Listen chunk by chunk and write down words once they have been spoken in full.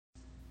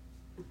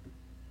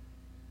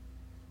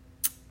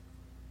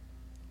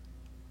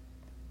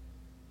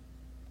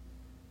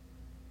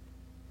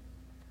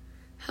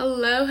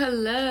Hello,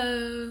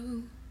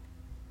 hello.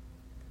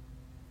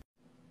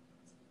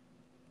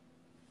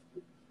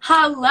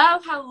 Hello,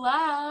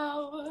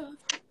 hello.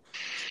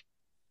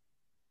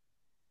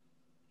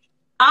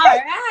 All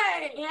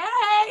right.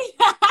 Yay.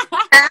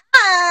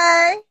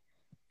 Hi.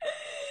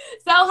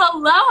 So,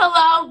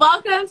 hello.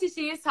 Welcome to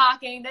She is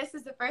Talking. This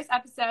is the first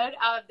episode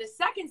of the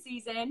second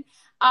season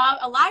of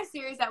a live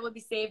series that will be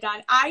saved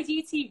on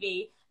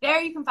IGTV. There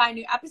you can find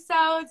new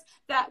episodes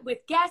that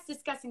with guests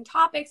discussing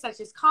topics such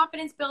as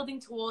confidence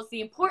building tools,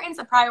 the importance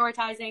of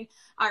prioritizing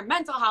our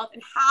mental health,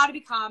 and how to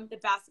become the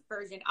best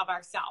version of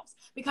ourselves.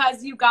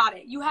 Because you got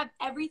it. You have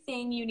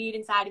everything you need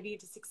inside of you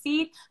to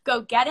succeed.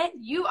 Go get it.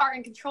 You are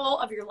in control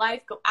of your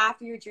life. Go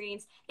after your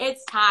dreams.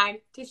 It's time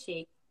to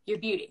shake your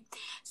beauty.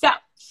 So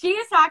She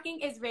is Talking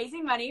is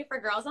raising money for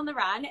Girls on the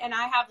Run, and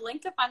I have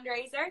linked a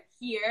fundraiser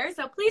here.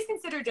 So please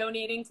consider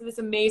donating to this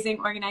amazing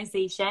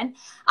organization.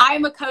 I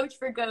am a coach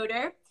for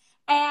Goater,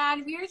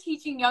 and we are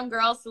teaching young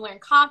girls to learn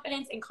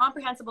confidence and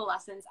comprehensible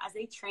lessons as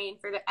they train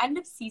for the end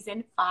of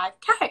season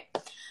 5K.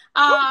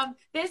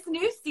 This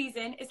new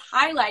season is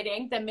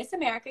highlighting the Miss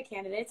America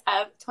candidates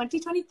of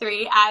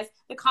 2023 as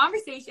the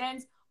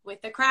conversations with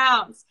the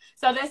crowns.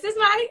 So this is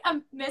my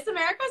Miss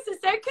America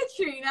sister,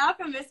 Katrina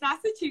from Miss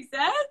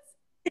Massachusetts.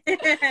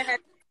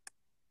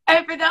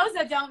 And for those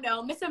that don't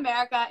know, Miss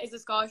America is a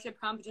scholarship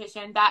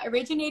competition that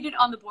originated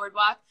on the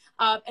boardwalk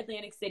of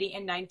Atlantic City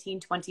in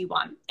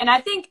 1921. And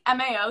I think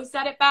MAO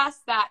said it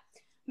best that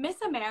Miss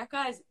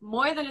America is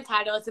more than a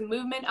title. It's a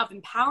movement of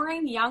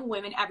empowering young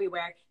women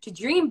everywhere to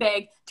dream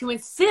big, to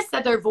insist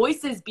that their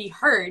voices be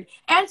heard,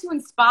 and to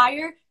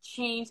inspire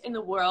change in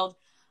the world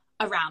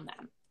around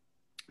them.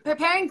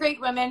 Preparing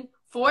great women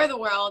for the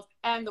world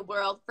and the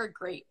world for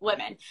great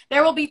women.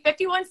 There will be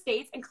 51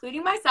 states,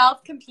 including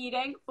myself,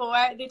 competing for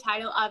the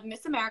title of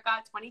Miss America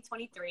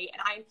 2023.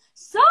 And I'm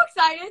so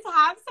excited to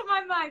have some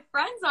of my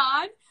friends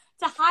on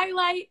to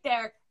highlight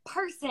their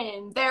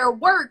person, their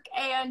work,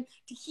 and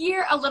to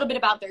hear a little bit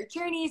about their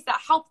journeys that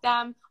help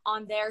them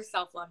on their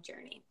self-love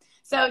journey.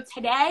 So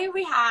today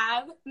we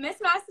have Miss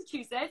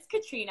Massachusetts,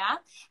 Katrina,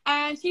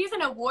 and she's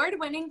an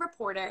award-winning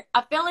reporter,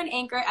 a fill-in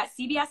anchor at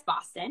CBS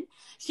Boston.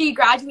 She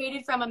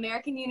graduated from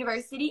American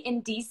University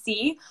in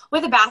DC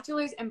with a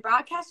bachelor's in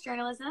broadcast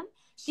journalism.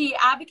 She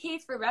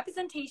advocates for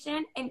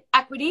representation and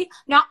equity,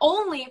 not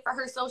only for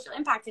her social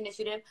impact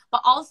initiative, but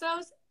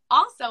also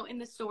in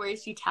the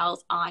stories she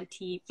tells on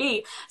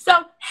TV. So,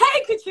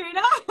 hey,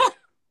 Katrina.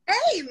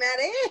 Hey,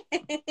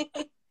 Maddie.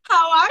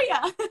 How are you?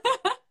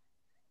 How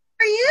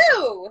are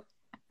you?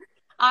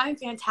 I'm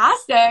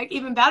fantastic.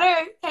 Even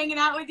better, hanging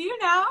out with you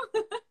now.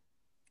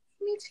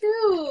 Me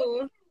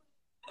too.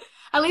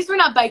 At least we're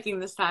not biking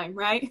this time,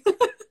 right?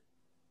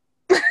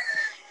 I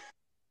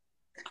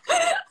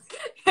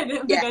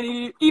didn't think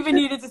I even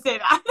needed to say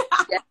that.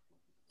 Yeah,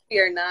 we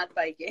are not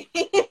biking.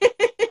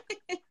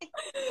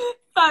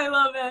 I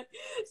love it.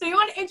 So you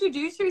want to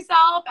introduce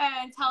yourself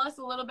and tell us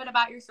a little bit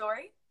about your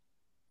story?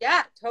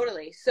 Yeah,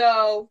 totally.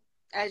 So,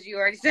 as you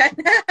already said,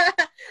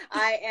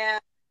 I am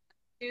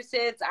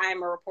Massachusetts.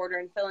 I'm a reporter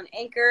and fill-in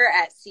anchor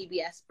at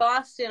CBS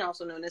Boston,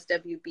 also known as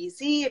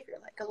WBZ, if you're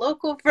like a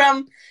local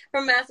from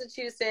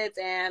Massachusetts.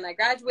 And I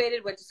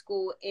graduated, went to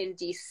school in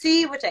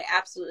DC, which I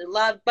absolutely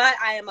love, but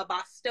I am a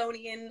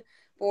Bostonian,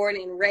 born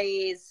and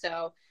raised,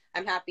 so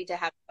I'm happy to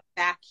have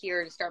back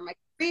here to start my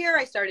career.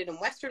 I started in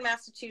Western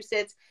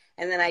Massachusetts,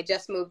 and then I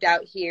just moved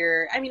out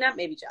here, I mean, not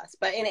maybe just,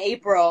 but in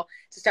April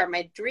to start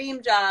my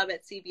dream job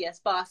at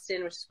CBS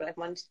Boston, which is what I've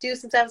wanted to do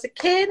since I was a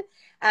kid.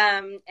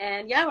 And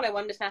yeah, when I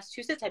won Miss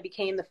Massachusetts, I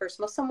became the first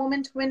Muslim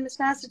woman to win Miss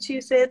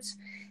Massachusetts.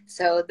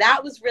 So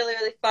that was really,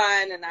 really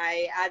fun. And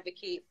I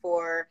advocate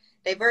for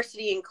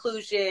diversity,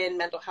 inclusion,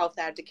 mental health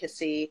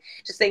advocacy,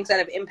 just things that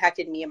have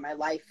impacted me in my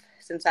life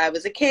since I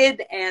was a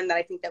kid, and that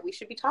I think that we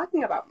should be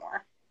talking about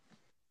more.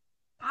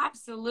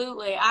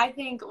 Absolutely. I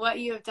think what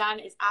you have done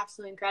is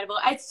absolutely incredible.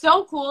 It's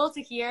so cool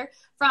to hear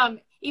from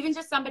even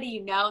just somebody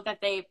you know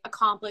that they've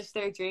accomplished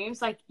their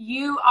dreams. Like,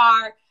 you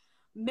are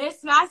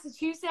Miss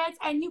Massachusetts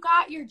and you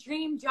got your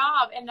dream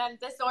job. And then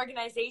this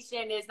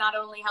organization is not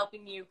only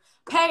helping you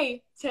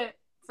pay for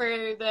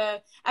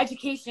the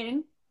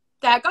education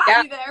that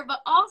got you there,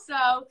 but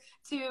also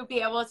to be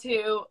able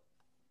to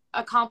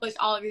accomplish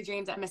all of your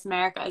dreams at Miss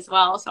America as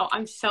well. So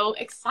I'm so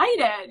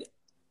excited.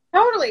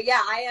 Totally.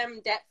 Yeah, I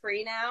am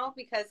debt-free now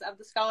because of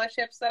the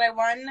scholarships that I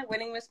won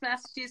winning Miss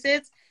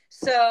Massachusetts.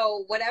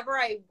 So whatever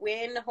I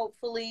win,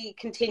 hopefully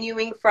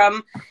continuing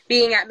from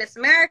being at Miss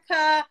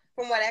America,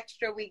 from what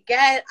extra we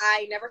get,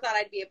 I never thought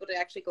I'd be able to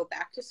actually go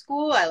back to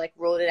school. I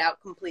ruled it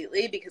out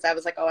completely because I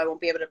was like, oh, I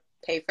won't be able to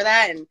pay for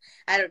that and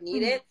I don't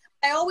need it.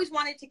 I always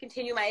wanted to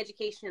continue my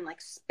education in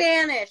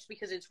Spanish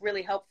because it's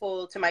really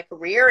helpful to my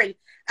career. And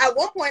at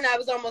one point I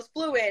was almost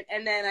fluent,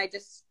 and then I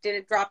just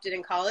dropped it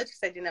in college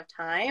because I didn't have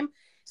time.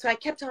 So I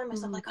kept telling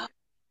myself, oh,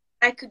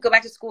 I could go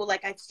back to school,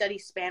 I'd study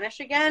Spanish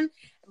again.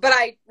 But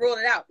I ruled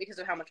it out because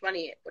of how much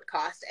money it would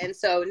cost. And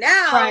so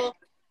now,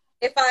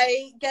 if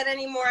I get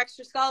any more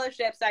extra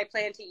scholarships, I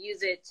plan to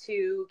use it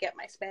to get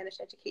my Spanish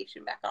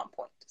education back on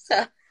point.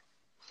 So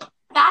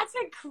That's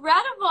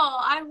incredible.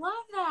 I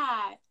love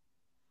that.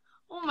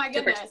 Oh my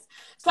goodness.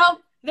 So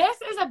this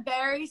is a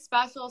very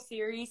special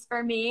series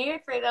for me.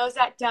 For those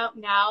that don't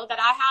know, that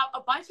I have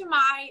a bunch of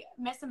my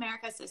Miss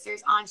America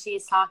sisters on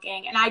She's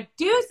Talking. And I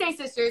do say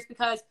sisters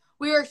because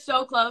we are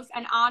so close.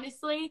 And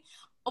honestly,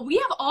 we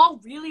have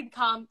all really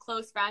become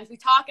close friends. We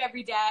talk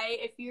every day.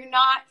 If you're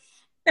not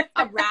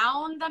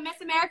around the Miss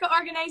America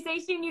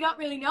organization, you don't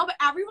really know, but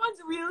everyone's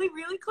really,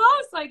 really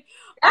close. Like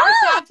our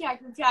Snapchat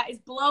group chat is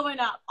blowing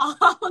up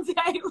all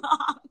day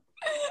long.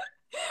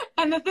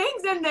 And the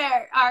things in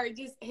there are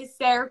just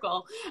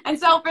hysterical. And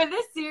so for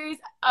this series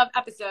of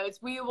episodes,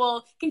 we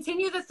will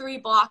continue the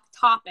 3-block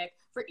topic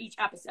for each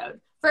episode.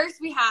 First,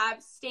 we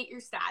have State Your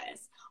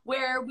Status,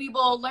 where we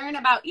will learn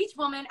about each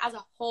woman as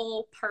a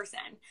whole person,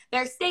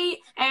 their state,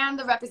 and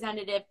the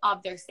representative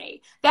of their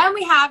state. Then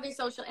we have their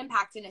social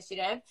impact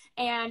initiative,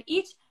 and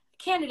each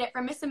candidate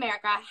from Miss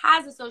America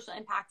has a social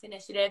impact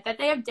initiative that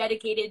they have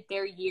dedicated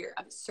their year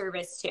of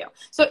service to.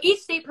 So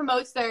each state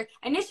promotes their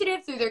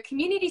initiative through their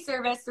community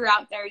service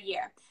throughout their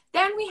year.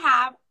 Then we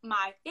have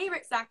my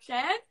favorite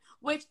section,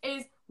 which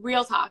is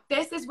Real Talk.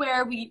 This is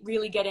where we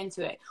really get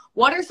into it.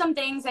 What are some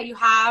things that you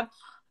have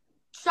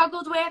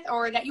struggled with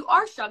or that you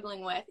are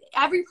struggling with?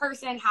 Every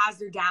person has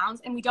their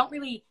downs, and we don't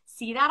really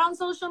see that on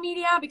social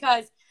media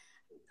because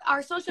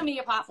our social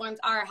media platforms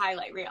are a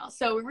highlight reel.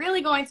 So we're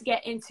really going to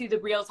get into the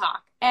real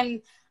talk.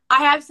 And I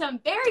have some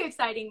very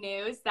exciting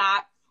news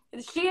that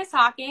She Is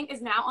Talking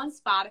is now on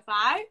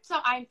Spotify. So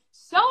I'm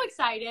so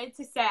excited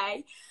to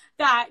say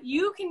that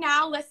you can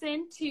now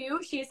listen to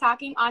She Is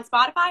Talking on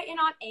Spotify and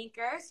on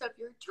Anchor. So if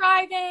you're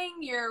driving,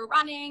 you're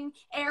running,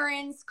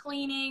 errands,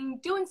 cleaning,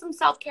 doing some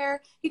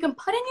self-care, you can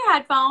put in your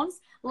headphones,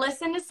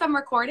 listen to some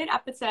recorded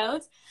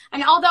episodes.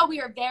 And although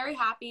we are very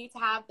happy to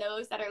have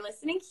those that are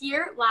listening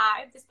here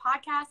live, this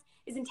podcast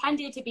is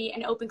intended to be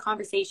an open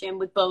conversation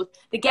with both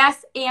the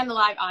guests and the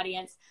live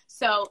audience.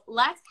 So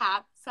let's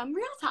have some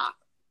real talk.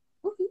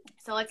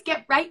 So let's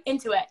get right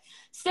into it.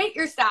 State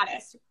your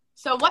status.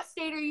 So what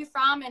state are you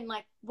from, and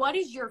like, what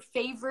is your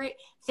favorite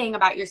thing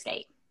about your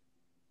state?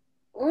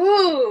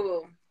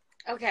 Ooh,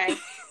 okay.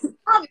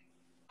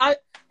 I'm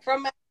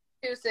from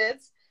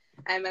Massachusetts.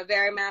 I'm a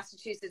very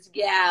Massachusetts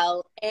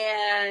gal.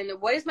 And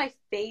what is my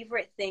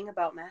favorite thing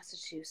about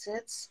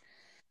Massachusetts?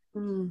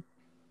 Oh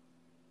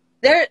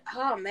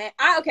man.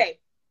 Okay.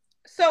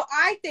 So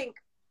I think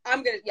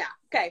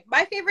okay.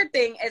 My favorite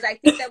thing is, I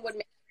think that what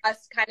makes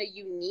us kind of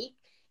unique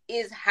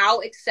is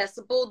how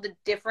accessible the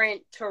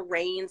different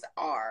terrains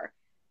are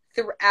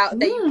throughout,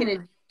 that you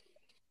can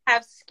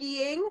have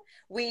skiing,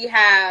 we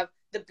have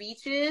the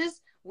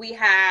beaches, we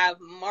have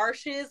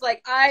marshes.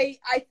 Like I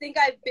think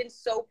I've been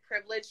so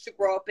privileged to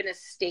grow up in a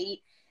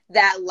state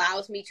that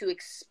allows me to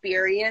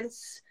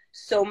experience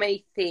so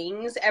many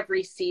things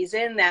every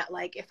season, that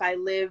like if I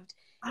lived,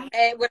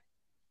 and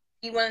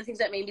one of the things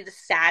that made me the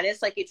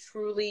saddest, like it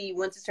truly,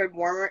 once it started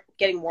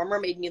getting warmer,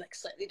 made me like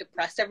slightly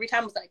depressed every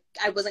time, was like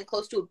I wasn't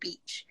close to a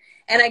beach.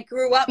 And I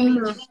grew up being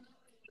close to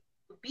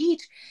a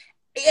beach,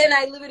 and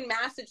I live in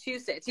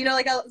Massachusetts. You know,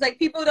 like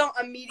people don't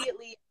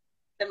immediately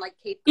like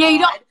Cape Cod. Yeah, you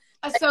don't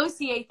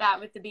associate that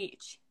with the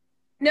beach.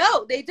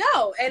 No, they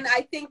don't. And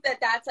I think that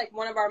that's like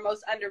one of our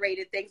most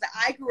underrated things, that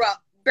I grew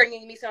up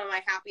bringing me some of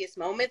my happiest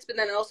moments, but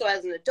then also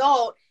as an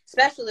adult,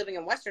 especially living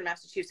in Western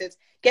Massachusetts,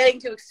 getting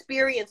to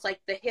experience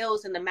like the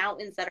hills and the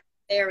mountains that are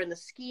there and the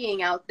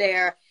skiing out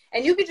there.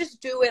 And you could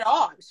just do it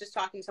all. I was just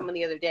talking to someone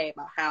the other day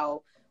about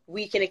how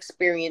we can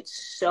experience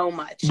so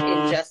much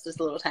in just this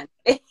little time.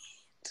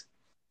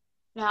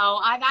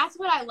 No, that's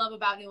what I love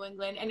about New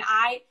England. And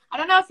I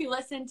don't know if you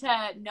listen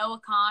to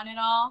Noah Kahan at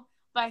all,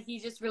 but he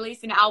just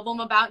released an album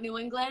about New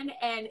England,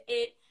 and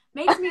it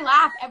makes me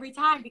laugh every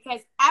time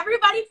because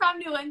everybody from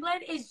New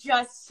England is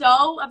just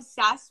so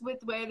obsessed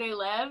with where they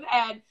live.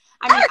 And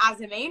I mean,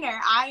 as a Mainer,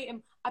 I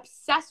am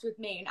obsessed with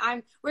Maine.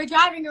 We're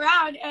driving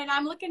around and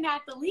I'm looking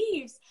at the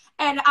leaves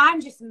and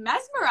I'm just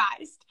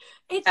mesmerized.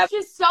 It's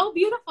just so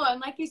beautiful. And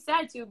like you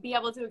said, to be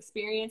able to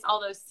experience all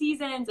those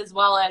seasons as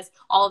well as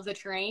all of the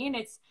terrain,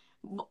 it's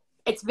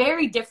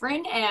very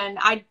different. And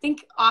I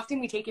think often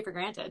we take it for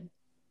granted.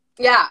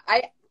 Yeah,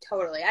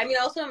 totally. I mean,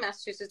 also in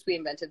Massachusetts, we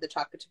invented the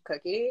chocolate chip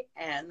cookie,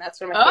 and that's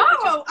one of my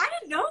favorites. Oh, I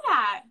didn't know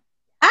that.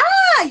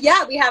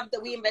 Yeah,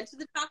 we invented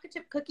the chocolate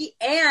chip cookie,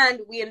 and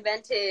we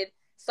invented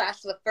 /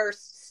 the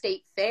first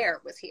state fair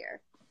was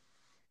here.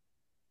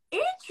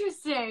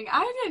 Interesting.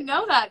 I didn't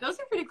know that. Those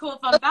are pretty cool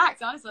fun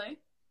facts, honestly.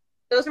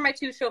 Those are my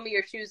 2 show me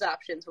your shoes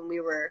options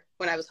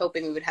when I was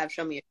hoping we would have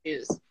show me your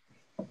shoes.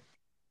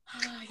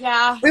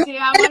 Yeah. See,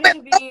 I wanted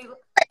to be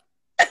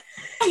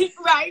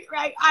right.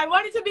 I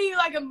wanted to be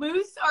like a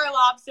moose or a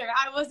lobster.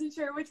 I wasn't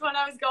sure which one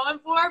I was going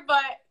for,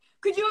 but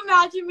could you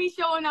imagine me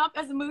showing up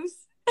as a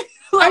moose?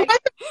 Like,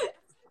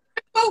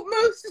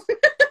 moose.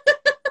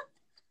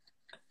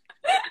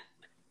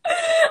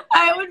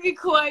 I would be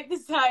quite the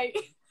sight.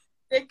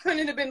 It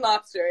couldn't have been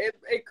lobster.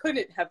 It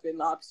couldn't have been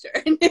lobster.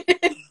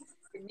 It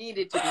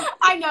needed to be.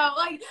 I know,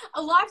 like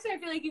a lobster, I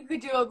feel like you could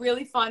do a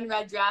really fun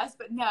red dress,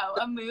 but no,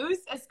 a moose,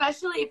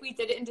 especially if we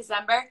did it in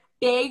December,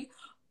 big,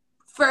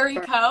 furry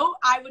coat,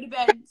 I would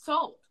have been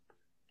sold.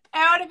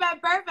 It would have been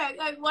perfect.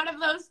 Like one of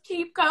those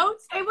cheap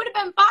coats, it would have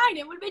been fine.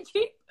 It would have been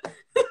cheap.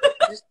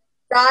 Just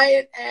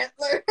giant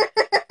antler.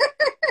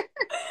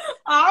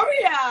 Oh,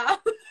 yeah.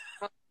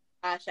 Oh,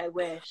 gosh, I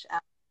wish. I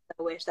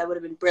wish that would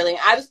have been brilliant.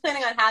 I was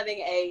planning on having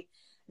a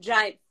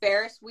giant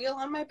Ferris wheel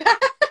on my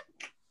back.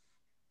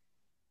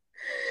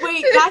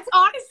 Wait, that's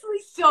honestly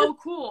so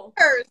cool.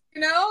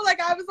 You know, like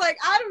I was like,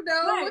 I don't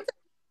know. Right. What's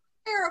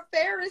a pair of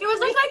Ferris? It was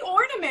like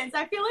ornaments.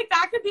 I feel like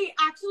that could be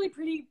actually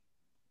pretty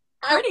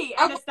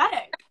and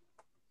aesthetic.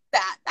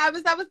 That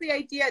was the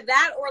idea.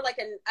 That or like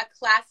a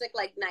classic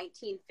like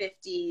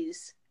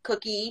 1950s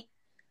cookie,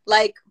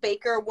 like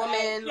baker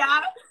woman.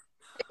 Yeah.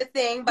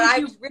 Thing, but Would I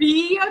you was really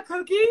be a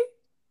cookie?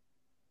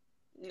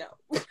 no.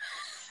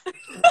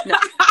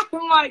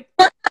 I'm like,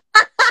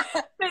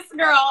 this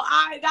girl,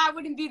 that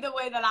wouldn't be the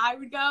way that I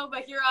would go,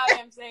 but here I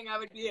am saying I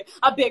would be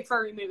a big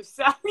furry moose.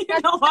 So you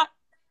know what?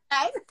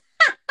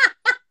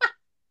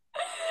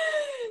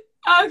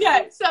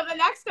 Okay, so the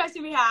next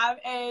question we have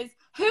is,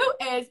 who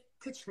is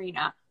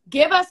Katrina?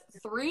 Give us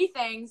 3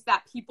 things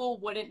that people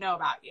wouldn't know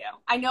about you.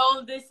 I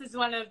know this is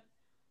one of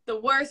the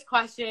worst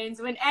questions.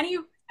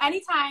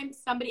 Anytime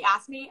somebody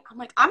asks me, I'm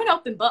like, I'm an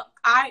open book.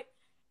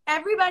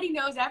 Everybody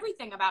knows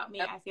everything about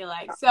me, I feel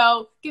like.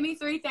 So give me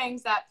 3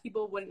 things that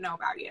people wouldn't know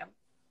about you.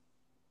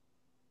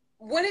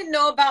 Wouldn't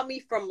know about me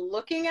from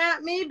looking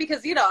at me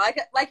because, you know,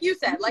 like you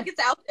said, like it's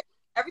out there.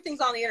 Everything's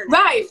on the internet.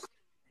 Right.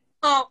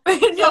 Oh,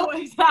 no,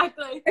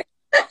 exactly.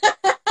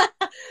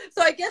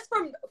 So I guess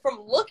from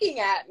looking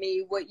at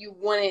me, what you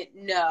wouldn't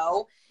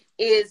know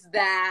is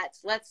that,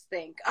 let's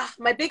think,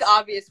 my big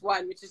obvious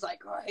one, which is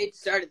like, oh, I hate to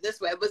start it this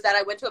way, was that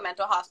I went to a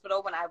mental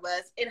hospital when I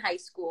was in high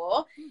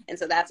school. And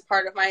so that's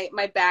part of my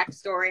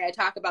backstory. I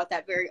talk about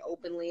that very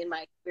openly in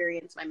my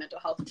experience, my mental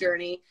health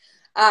journey.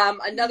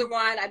 Another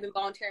one, I've been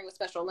volunteering with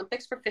Special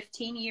Olympics for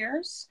 15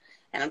 years,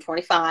 and I'm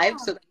 25.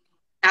 So that's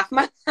half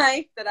my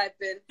life that I've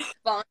been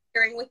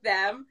volunteering with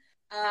them.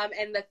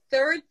 And the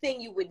third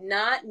thing you would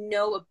not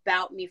know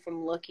about me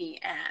from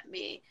looking at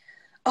me.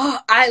 Oh,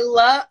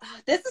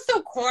 this is so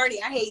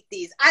corny. I hate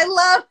these. I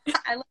love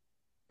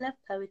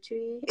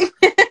poetry.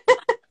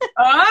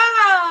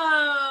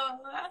 Oh.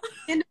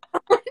 And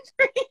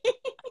poetry.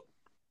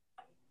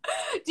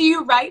 Do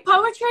you write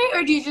poetry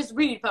or do you just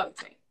read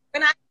poetry?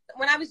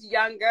 When I was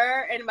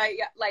younger, in my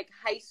like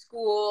high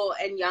school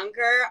and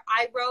younger,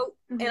 I wrote,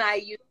 and I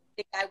used to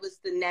think I was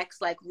the next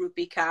like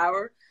Rupi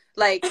Kaur.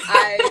 Like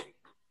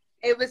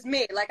it was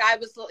me. Like I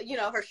was, you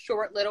know, her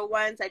short little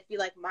ones. I'd be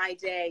like, my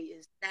day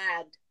is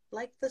sad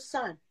like the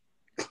sun.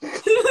 So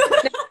that's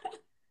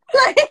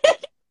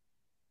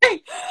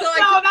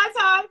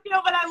how I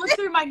feel when I look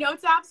through my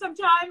notes app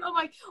sometime. I'm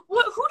like, who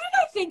did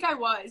I think I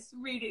was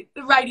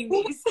writing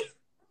these?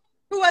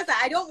 Who was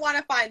that? I don't want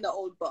to find the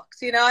old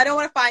books. You know, I don't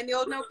want to find the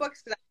old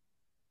notebooks because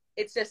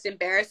it's just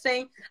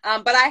embarrassing.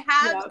 But I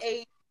have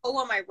a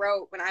poem I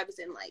wrote when I was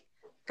in like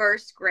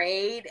first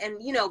grade, and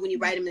you know when you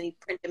write them and you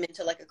print them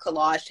into like a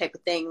collage type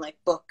of thing, like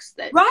books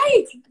that.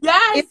 Right.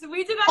 Yes,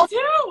 we did that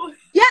too.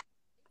 Yeah,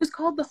 it was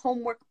called The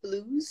Homework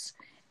Blues,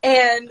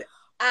 and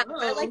I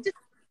like to.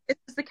 This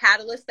is the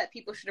catalyst that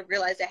people should have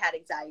realized I had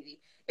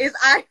anxiety. This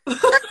poem.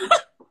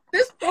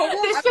 This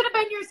should have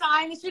been your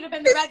sign. This should have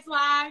been the red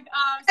flag.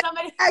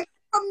 Somebody.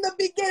 From the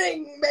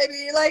beginning,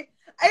 maybe. Like,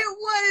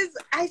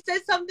 I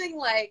said something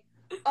like,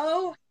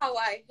 oh, how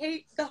I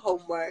hate the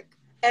homework,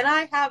 and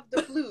I have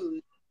the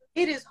blues.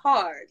 It is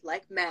hard,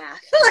 like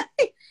math,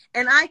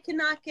 and I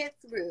cannot get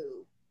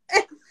through.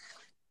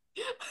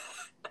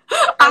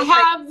 I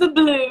have the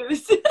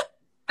blues.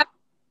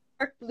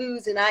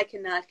 Blues, and I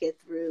cannot get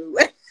through.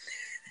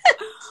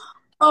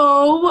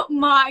 Oh,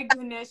 my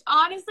goodness.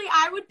 Honestly,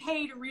 I would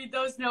pay to read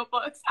those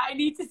notebooks. I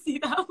need to see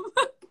them.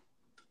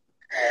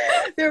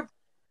 They're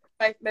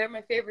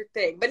my favorite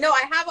thing. But no,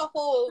 I have a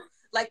whole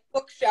like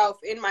bookshelf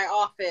in my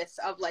office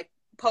of like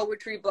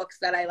poetry books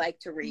that I like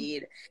to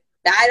read.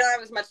 I don't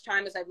have as much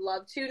time as I'd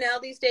love to now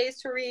these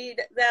days to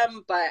read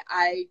them, but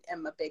I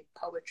am a big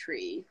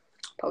poetry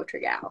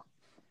gal.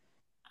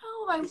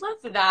 Oh, I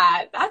love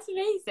that. That's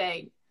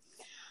amazing.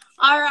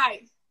 All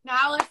right.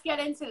 Now let's get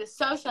into the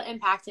social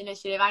impact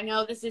initiative. I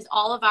know this is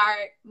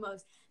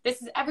this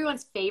is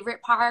everyone's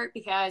favorite part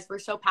because we're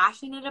so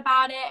passionate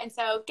about it. And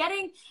so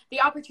getting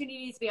the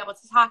opportunity to be able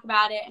to talk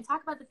about it and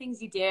talk about the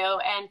things you do.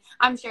 And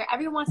I'm sure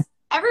everyone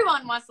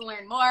wants to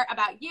learn more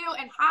about you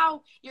and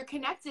how you're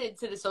connected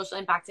to the Social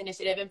Impact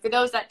Initiative. And for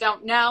those that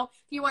don't know,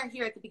 if you weren't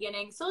here at the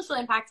beginning, Social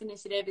Impact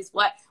Initiative is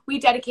what we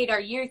dedicate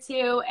our year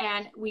to,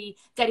 and we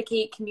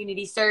dedicate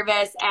community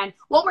service and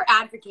what we're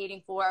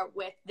advocating for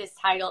with this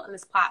title and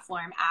this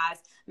platform as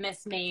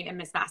Miss Maine and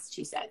Miss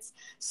Massachusetts.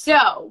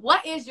 So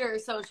what is your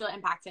Social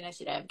Impact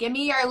Initiative? Give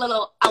me your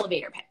little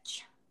elevator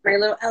pitch. my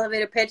little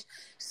elevator pitch.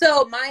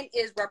 So mine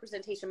is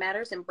Representation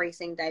Matters,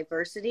 Embracing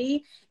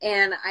Diversity.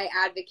 And I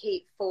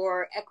advocate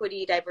for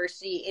equity,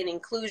 diversity, and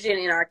inclusion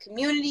in our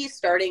communities,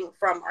 starting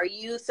from our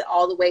youth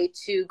all the way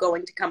to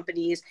going to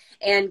companies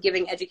and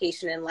giving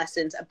education and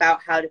lessons about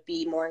how to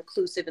be more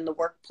inclusive in the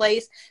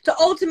workplace to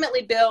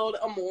ultimately build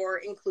a more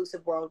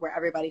inclusive world where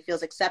everybody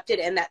feels accepted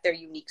and that their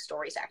unique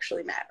stories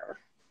actually matter.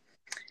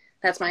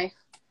 That's my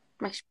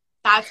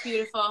That's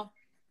beautiful.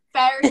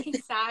 Very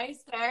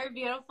concise, very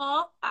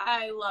beautiful.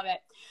 I love it.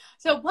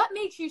 So what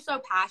makes you so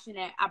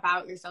passionate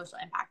about your social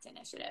impact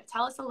initiative?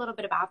 Tell us a little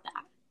bit about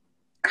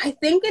that. I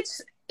think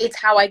it's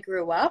how I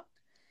grew up.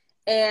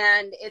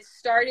 And it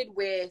started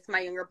with my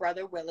younger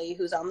brother, Willie,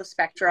 who's on the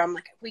spectrum.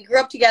 Like, we grew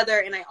up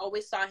together and I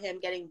always saw him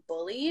getting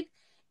bullied.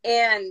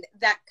 And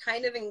that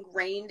kind of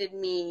ingrained in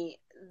me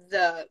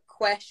the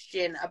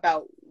question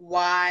about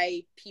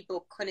why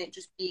people couldn't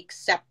just be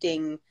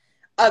accepting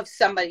of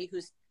somebody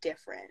who's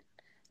different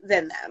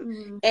than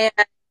them.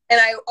 And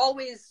I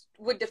always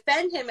would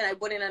defend him and I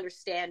wouldn't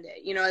understand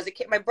it. You know, as a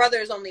kid, my brother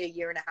is only a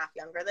year and a half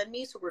younger than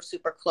me, so we're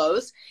super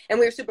close. And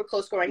we were super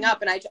close growing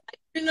up, and I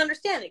didn't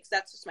understand it because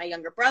that's just my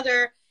younger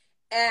brother.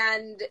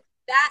 And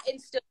that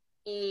instilled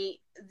in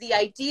me the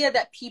idea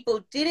that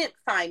people didn't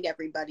find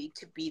everybody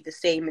to be the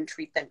same and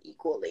treat them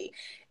equally.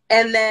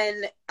 And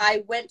then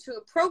I went to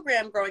a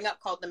program growing up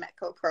called the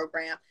METCO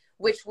program,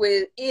 which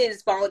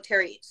is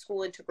voluntary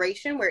school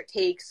integration, where it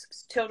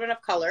takes children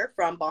of color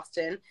from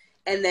Boston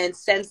and then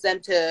sends them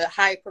to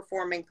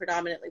high-performing,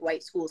 predominantly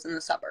white schools in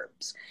the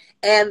suburbs.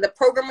 And the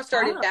program was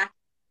started back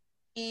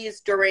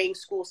during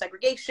school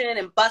segregation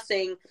and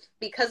busing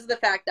because of the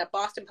fact that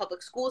Boston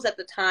public schools at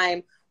the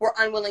time were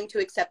unwilling to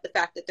accept the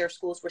fact that their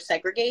schools were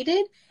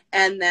segregated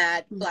and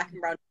that Black and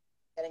brown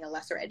were getting a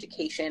lesser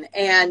education.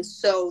 And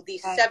so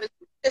these 7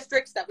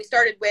 districts that we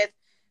started with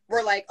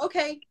were like,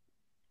 okay,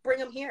 bring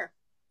them here.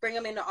 Bring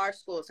them into our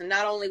schools. And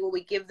not only will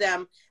we give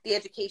them the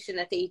education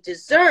that they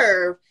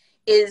deserve,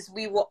 is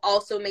we will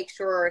also make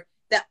sure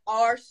that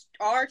our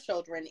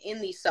children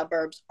in these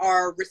suburbs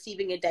are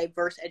receiving a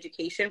diverse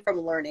education from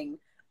learning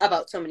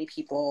about so many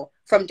people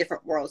from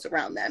different worlds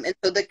around them. And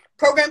so the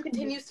program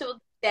continues to this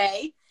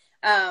day.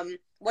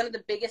 One of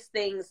the biggest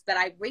things that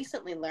I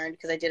recently learned,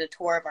 because I did a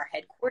tour of our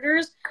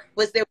headquarters,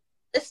 was there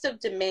was a list of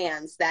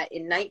demands that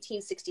in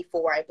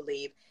 1964, I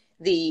believe,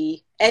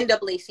 the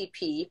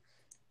NAACP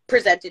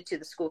presented to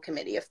the school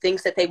committee of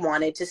things that they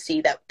wanted to see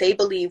that they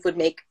believe would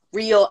make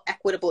real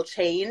equitable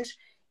change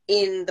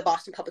in the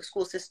Boston public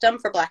school system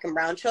for Black and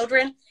brown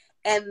children.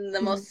 And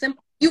the most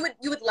simple, you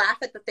would laugh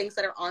at the things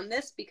that are on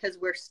this because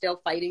we're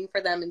still fighting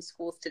for them in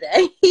schools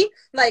today,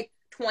 like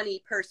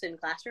 20-person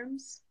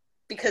classrooms,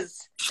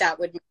 because that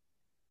would make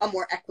a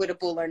more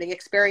equitable learning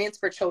experience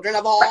for children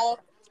of all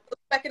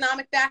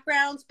economic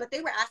backgrounds. But they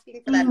were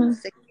asking for that in the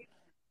 60s.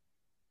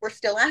 We're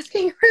still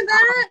asking for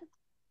that.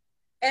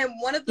 And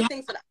one of the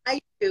things that I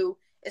do,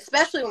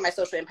 especially with my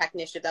social impact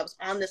initiative that was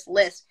on this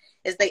list,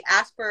 is they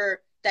ask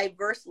for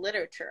diverse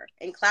literature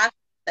in classes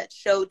that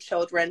showed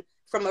children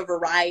from a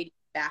variety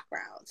of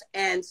backgrounds.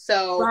 And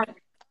so,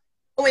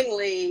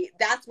 knowingly,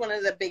 that's one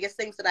of the biggest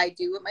things that I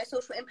do with my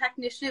social impact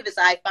initiative is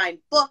I find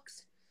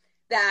books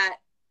that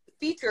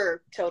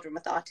feature children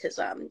with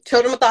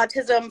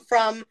autism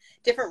from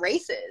different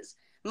races,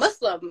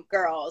 Muslim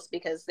girls,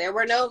 because there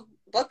were no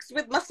books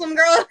with Muslim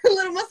girls,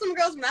 little Muslim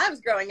girls when I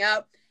was growing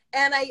up.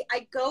 And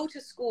I go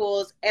to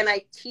schools and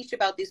I teach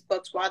about these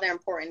books, why they're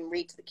important, and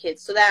read to the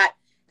kids so that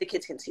the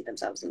kids can see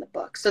themselves in the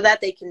book, so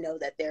that they can know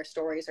that their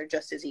stories are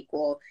just as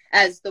equal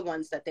as the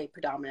ones that they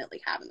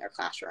predominantly have in their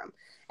classroom.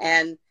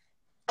 And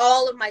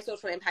all of my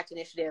social impact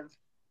initiative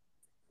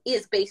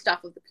is based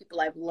off of the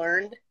people I've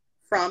learned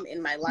from in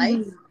my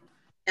life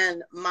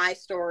and my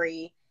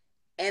story,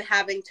 and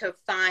having to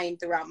find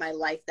throughout my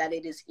life that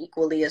it is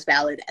equally as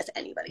valid as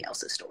anybody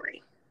else's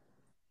story.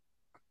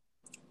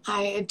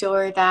 I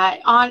adore that.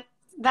 On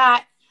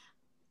that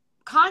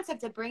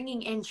concept of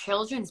bringing in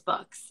children's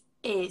books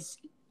is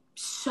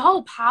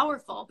so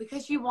powerful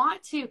because you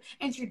want to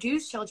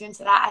introduce children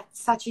to that at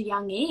such a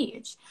young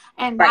age,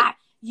 and that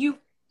you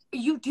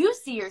do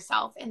see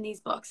yourself in these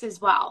books as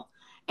well.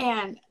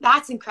 And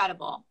that's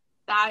incredible.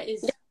 That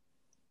is,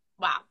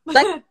 wow.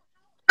 Like,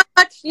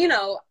 you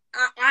know,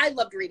 I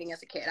loved reading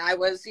as a kid. I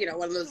was, you know,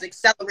 one of those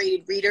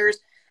accelerated readers.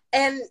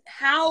 And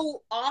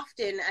how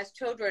often as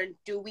children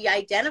do we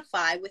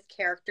identify with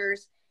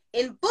characters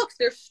in books?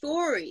 They're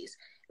stories,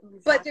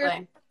 but there's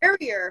a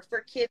barrier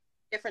for kids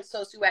with different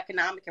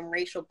socioeconomic and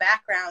racial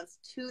backgrounds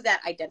to that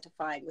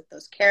identifying with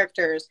those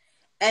characters.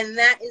 And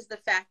that is the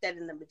fact that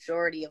in the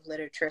majority of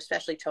literature,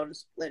 especially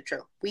children's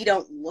literature, we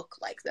don't look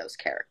like those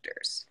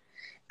characters.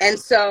 And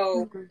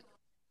so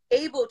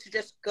able to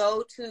just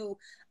go to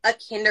a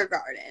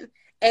kindergarten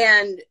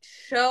and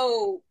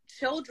show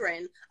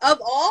children of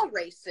all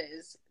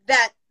races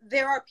that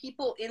there are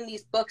people in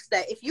these books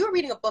that if you're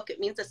reading a book, it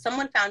means that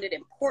someone found it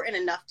important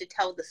enough to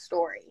tell the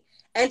story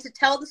and to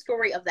tell the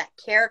story of that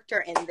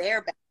character and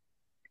their background.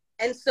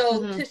 And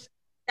so to show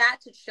that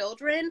to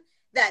children,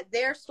 that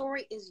their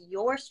story is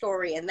your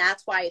story, and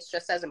that's why it's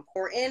just as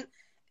important.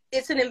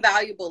 it's an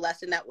invaluable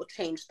lesson that will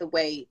change the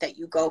way that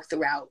you go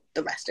throughout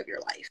the rest of your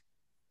life.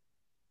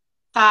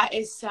 That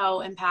is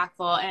so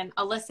impactful. And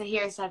Alyssa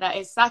here said that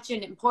is such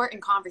an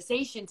important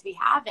conversation to be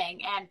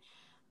having. And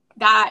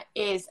that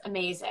is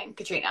amazing,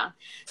 Katrina.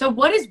 So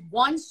what is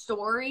one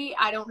story?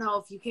 I don't know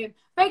if you can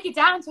break it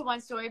down to one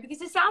story, because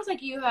it sounds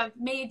like you have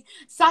made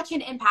such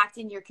an impact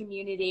in your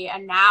community,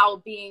 and now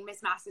being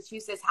Miss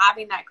Massachusetts,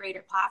 having that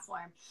greater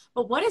platform.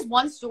 But what is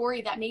one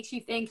story that makes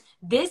you think,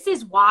 this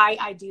is why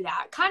I do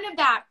that? Kind of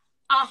that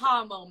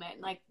aha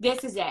moment, like,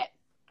 this is it.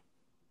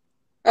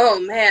 Oh,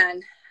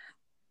 man.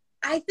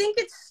 I think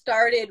it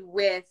started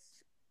with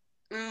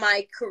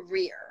my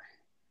career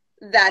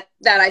that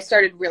I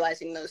started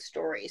realizing those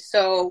stories.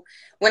 So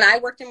when I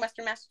worked in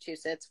Western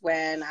Massachusetts,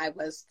 when I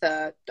was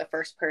the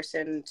first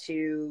person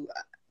to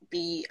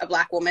be a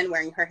Black woman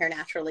wearing her hair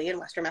naturally in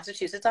Western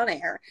Massachusetts on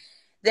air,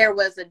 there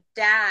was a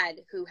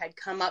dad who had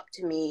come up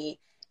to me,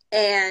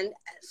 and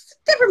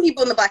different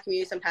people in the Black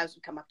community sometimes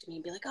would come up to me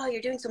and be like, oh,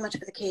 you're doing so much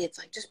for the kids,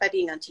 like, just by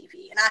being on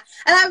TV.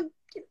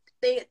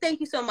 They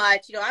thank you so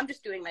much. You know, I'm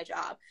just doing my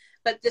job.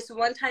 But this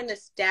one time,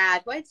 this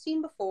dad, who I'd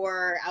seen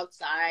before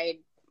outside,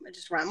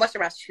 just around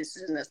Western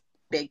Massachusetts, in this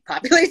big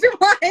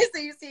population-wise, so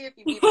you see a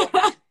few people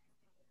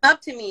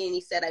up to me, and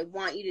he said, I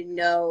want you to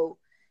know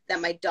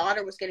that my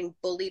daughter was getting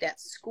bullied at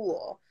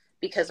school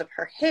because of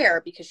her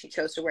hair, because she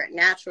chose to wear it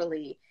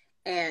naturally.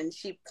 And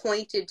she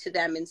pointed to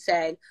them and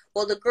said,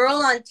 well, the girl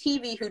on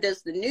TV who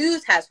does the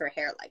news has her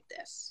hair like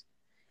this,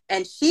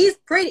 and she's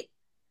pretty,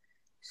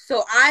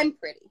 so I'm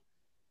pretty.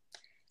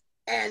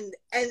 And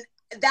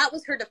that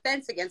was her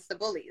defense against the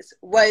bullies,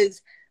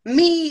 was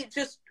me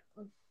just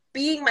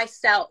being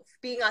myself,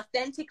 being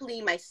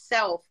authentically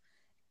myself.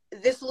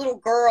 This little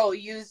girl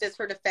used as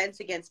her defense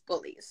against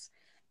bullies.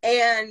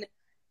 And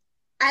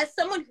as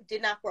someone who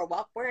did not grow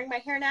up wearing my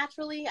hair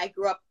naturally, I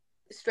grew up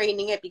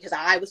straightening it because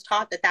I was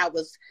taught that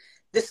was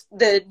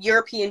the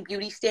European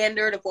beauty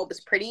standard of what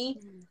was pretty.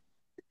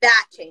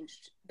 That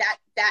changed.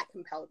 That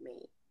compelled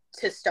me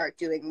to start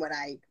doing what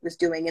I was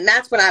doing. And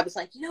that's when I was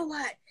like, you know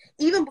what?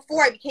 Even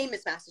before I became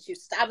Miss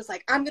Massachusetts, I was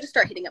like, I'm going to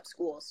start hitting up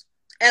schools.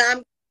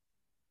 And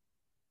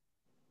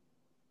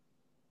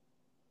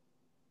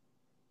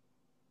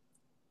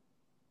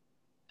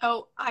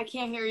Oh, I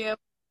can't hear you.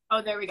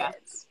 Oh, there we go.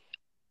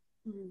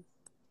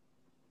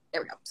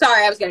 There we go.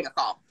 Sorry, I was getting a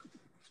call.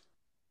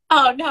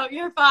 Oh, no,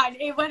 you're fine.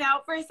 It went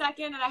out for a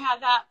second, and I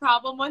had that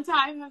problem one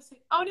time. I was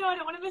like, oh, no, I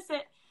don't want to miss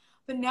it.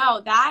 But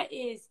no, that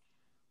is,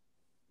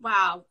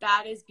 wow,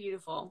 that is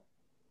beautiful.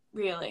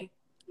 Really.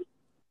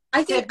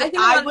 I think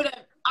I would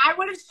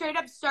have straight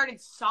up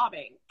started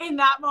sobbing in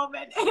that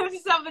moment.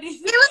 If somebody,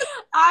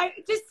 I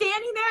just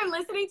standing there and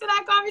listening to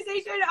that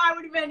conversation, I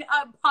would have been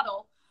a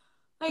puddle.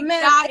 Like,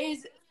 man,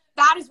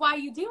 that is why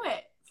you do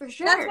it, for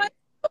sure. That's why you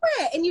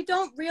do it. And you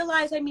don't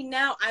realize, I mean,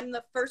 now I'm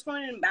the first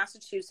woman in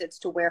Massachusetts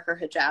to wear her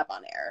hijab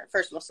on air,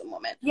 first Muslim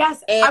woman.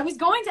 Yes, and I was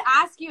going to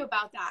ask you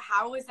about that.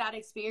 How was that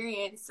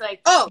experience?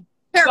 Like,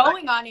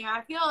 going on air?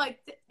 I feel like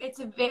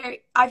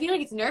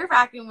it's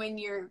nerve-wracking when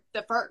you're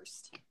the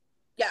first.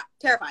 Yeah,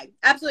 terrifying.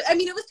 Absolutely. I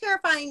mean, it was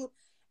terrifying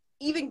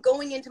even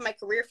going into my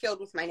career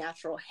field with my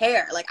natural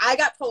hair. Like, I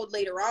got told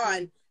later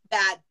on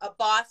that a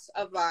boss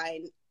of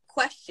mine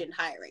questioned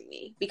hiring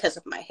me because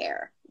of my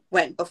hair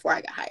before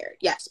I got hired.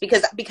 Yes,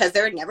 because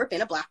there had never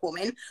been a Black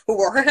woman who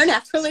wore her hair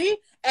naturally,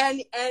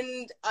 and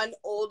an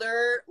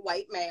older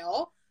white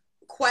male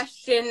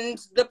questioned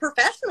the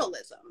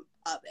professionalism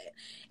of it.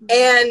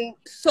 And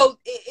so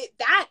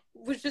that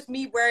was just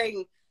me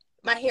wearing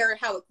my hair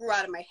how it grew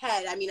out of my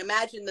head. I mean,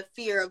 imagine the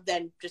fear of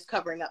then just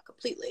covering up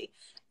completely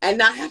and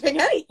not having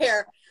any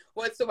hair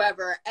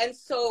whatsoever. And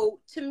so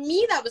to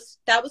me, that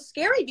was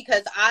scary,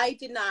 because I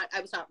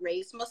was not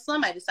raised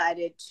Muslim. I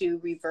decided to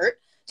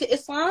revert to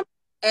Islam.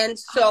 And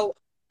so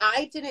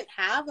I didn't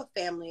have a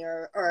family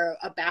or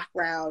a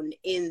background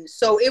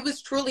so it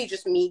was truly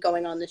just me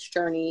going on this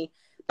journey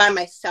by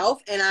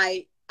myself. And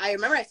I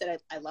remember I said,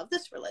 I love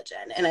this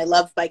religion, and I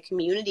love my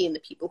community and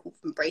the people who've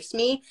embraced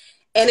me.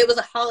 And it was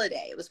a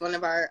holiday. It was one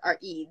of our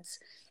Eids.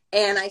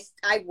 And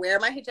I wear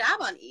my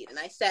hijab on Eid. And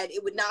I said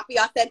it would not be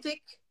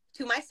authentic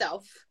to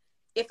myself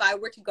if I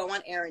were to go on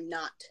air and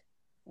not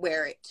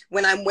wear it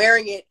when I'm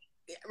wearing it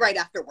right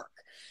after work.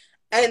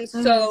 And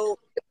so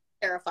it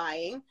was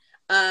terrifying.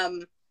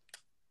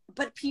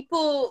 But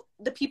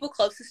the people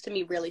closest to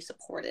me really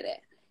supported it.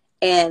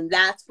 And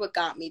that's what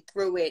got me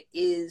through it,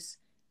 is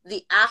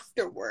the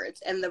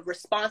afterwards and the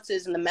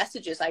responses and the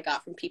messages I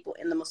got from people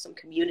in the Muslim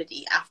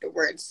community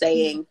afterwards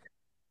saying,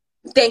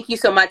 thank you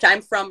so much.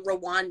 I'm from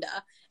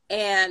Rwanda,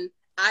 and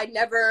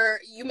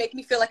you make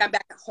me feel like I'm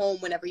back at home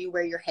whenever you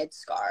wear your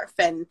headscarf.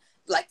 And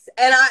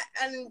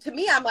to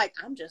me, I'm like,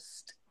 I'm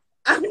just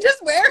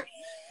wearing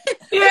it.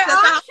 Yeah,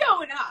 I'm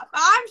showing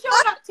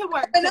up to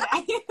work today.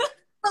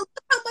 But look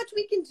how much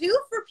we can do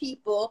for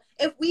people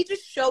if we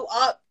just show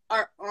up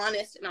our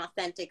honest and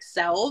authentic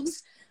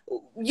selves.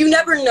 You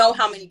never know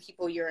how many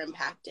people you're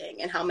impacting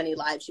and how many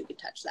lives you can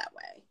touch that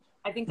way.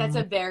 I think that's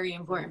a very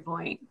important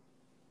point.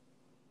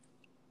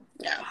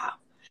 Yeah. Wow.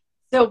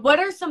 So what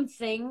are some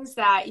things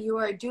that you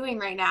are doing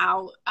right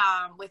now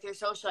with your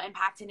social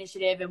impact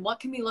initiative, and what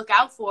can we look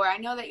out for? I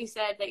know that you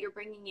said that you're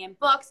bringing in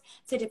books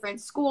to different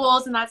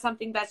schools, and that's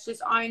something that's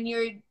just on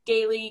your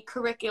daily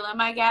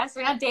curriculum, I guess,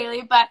 or not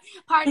daily, but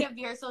part of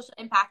your social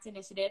impact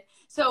initiative.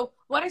 So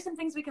what are some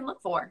things we can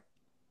look for?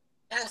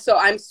 So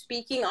I'm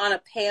speaking on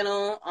a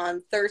panel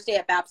on Thursday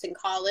at Babson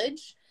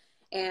College,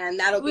 and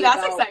that'll be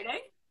that's exciting.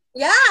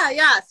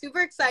 Yeah,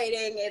 super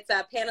exciting. It's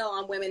a panel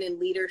on women in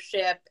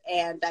leadership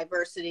and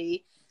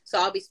diversity. So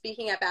I'll be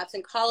speaking at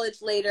Babson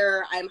College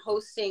later. I'm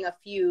hosting a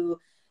few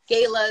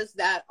galas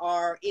that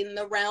are in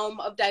the realm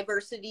of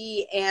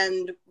diversity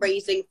and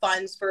raising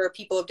funds for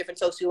people of different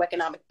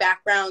socioeconomic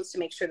backgrounds to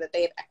make sure that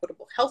they have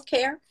equitable health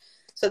care.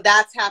 So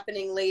that's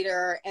happening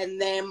later. And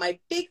then my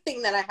big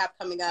thing that I have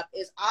coming up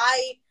is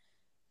I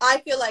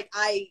feel like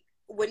I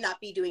would not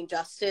be doing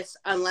justice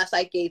unless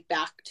I gave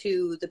back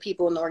to the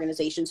people in the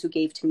organizations who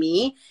gave to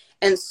me.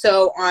 And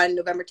so on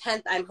November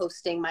 10th, I'm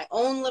hosting my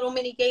own little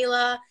mini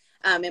gala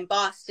in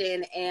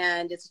Boston,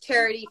 and it's a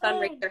charity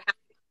fundraiser.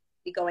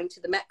 Be going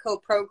to the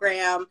Metco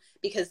program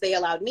because they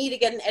allowed me to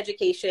get an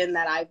education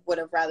that I would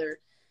have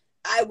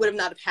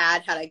not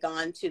have had I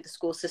gone to the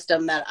school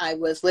system that I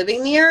was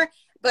living near.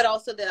 But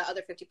also the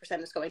other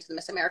 50% is going to the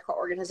Miss America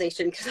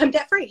organization because I'm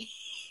debt free.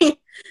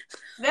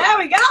 There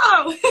we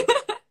go.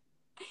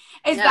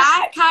 Is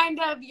that kind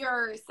of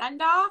your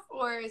send-off,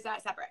 or is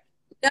that separate?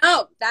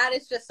 No, that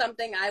is just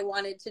something I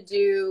wanted to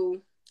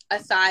do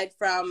aside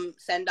from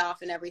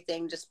send-off and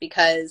everything, just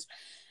because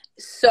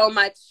so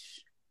much,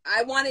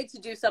 I wanted to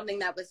do something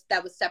that was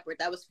separate,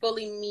 that was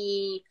fully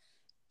me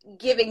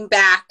giving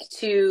back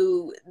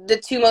to the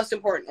two most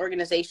important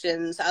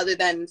organizations other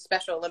than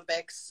Special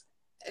Olympics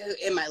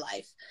in my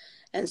life.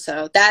 And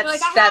so that's...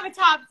 Like, I have a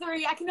top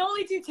 3. I can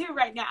only do 2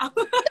 right now.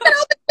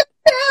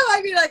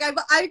 I mean, like,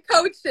 I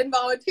coached and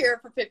volunteered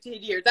for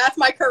 15 years. That's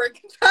my current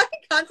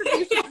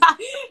contribution. Yeah.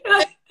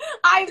 Like,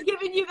 I've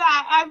given you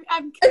that.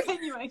 I'm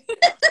continuing.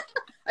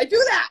 I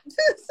do that.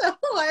 So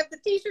I have the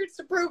t-shirts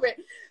to prove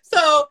it.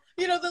 So,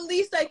 the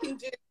least I can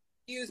do is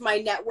use my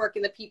network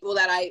and the people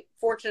that I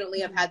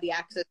fortunately have had the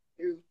access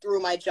to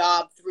through my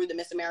job, through the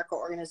Miss America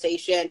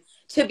organization,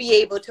 to be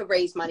able to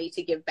raise money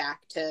to give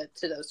back to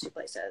those 2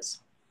 places.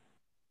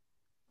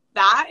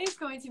 That is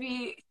going to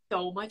be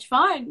so much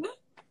fun.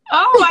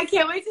 Oh, I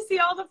can't wait to see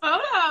all the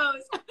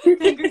photos.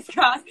 Fingers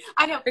crossed.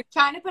 I know,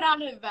 trying to put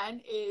on an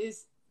event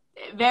is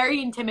very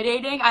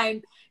intimidating.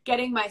 I'm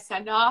getting my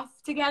send-off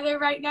together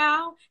right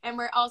now, and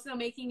we're also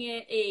making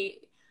it a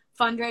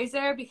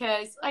fundraiser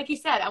because, like you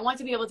said, I want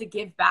to be able to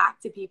give back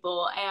to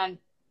people, and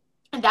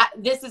that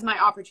this is my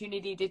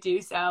opportunity to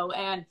do so.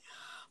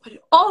 But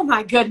oh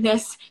my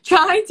goodness,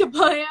 trying to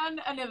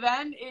plan an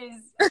event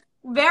is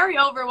very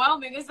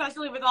overwhelming,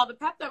 especially with all the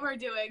prep that we're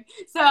doing.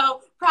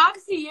 So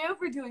props to you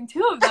for doing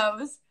 2 of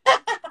those.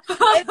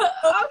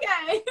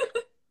 Okay.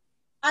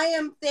 I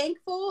am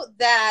thankful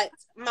that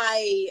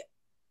my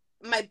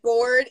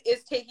board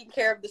is taking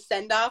care of the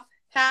send-off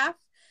half.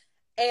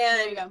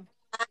 And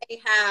I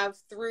have,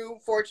 through,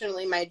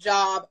 fortunately, my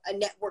job, a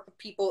network of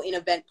people in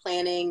event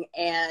planning,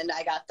 and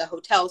I got the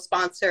hotel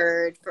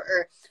sponsored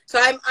for. So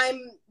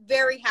I'm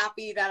very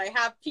happy that I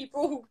have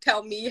people who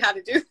tell me how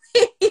to do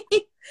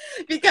things.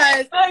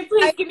 Because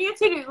please give me a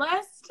to-do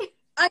list.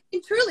 I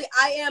mean, truly,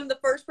 I am the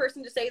first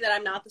person to say that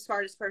I'm not the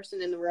smartest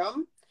person in the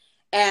room,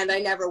 and I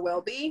never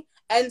will be.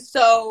 And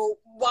so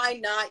why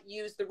not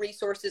use the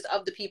resources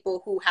of the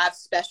people who have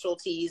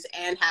specialties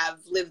and have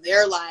lived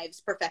their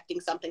lives perfecting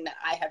something that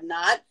I have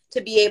not, to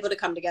be able to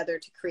come together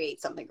to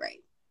create something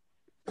great?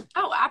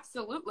 Oh,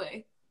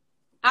 absolutely.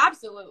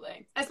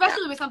 Absolutely.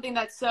 Especially with something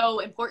that's so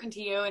important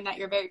to you and that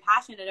you're very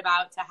passionate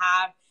about, to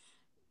have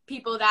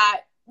people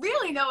that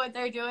really know what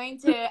they're doing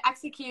to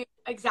execute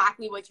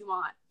exactly what you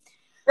want.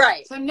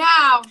 Right. So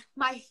now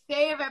my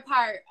favorite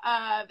part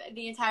of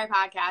the entire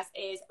podcast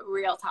is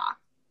real talk.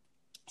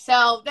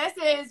 So this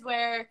is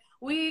where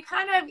we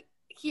kind of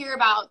hear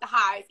about the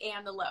highs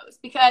and the lows,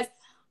 because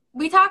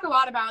we talk a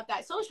lot about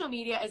that social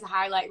media is a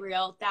highlight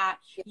reel, that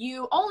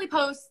you only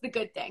post the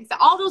good things, that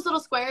all those little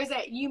squares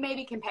that you may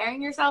be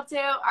comparing yourself to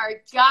are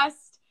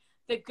just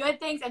the good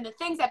things and the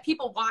things that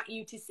people want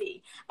you to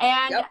see.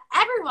 And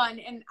everyone,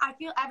 and I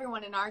feel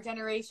everyone in our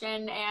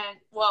generation, and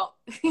well,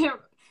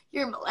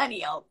 you're a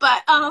millennial,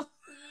 but hey,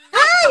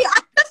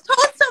 I just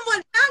told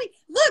someone, Patty,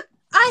 look,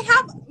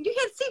 you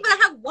can't see, but I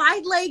have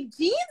wide leg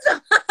jeans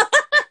on.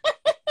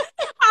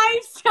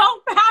 I'm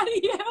so proud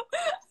of you.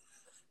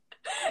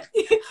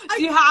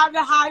 Do you have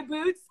the high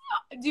boots?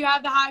 Do you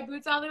have the high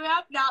boots all the way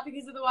up? Not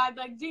because of the wide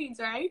leg jeans,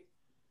 right?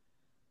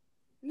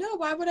 No,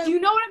 why would I? Do you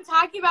know what I'm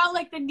talking about?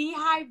 Like the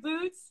knee-high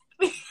boots?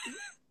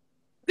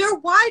 They're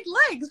wide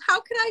legs. How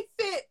can I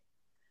fit?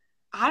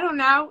 I don't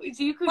know.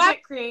 You could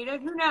get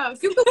creative. Who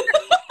knows? You could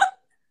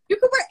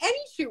wear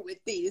any shoe with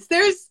these.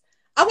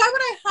 Why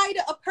would I hide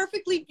a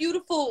perfectly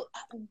beautiful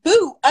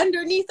boot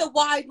underneath a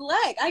wide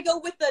leg? I go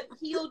with a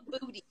heeled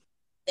booty.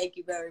 Thank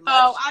you very much.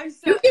 Oh, I'm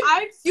so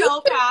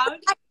proud.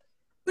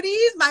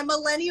 Booties, my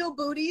millennial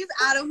booties,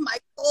 out of my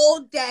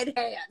cold dead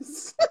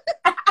hands.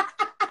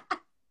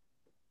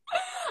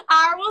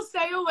 I will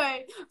stay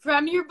away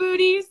from your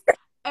booties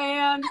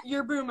and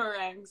your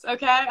boomerangs,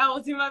 okay? I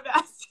will do my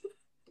best.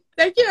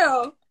 Thank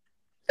you.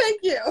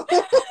 Thank you.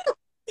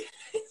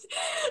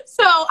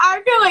 So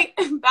I feel like,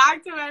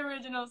 back to my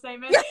original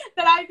statement,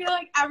 that I feel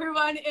like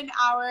everyone in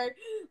our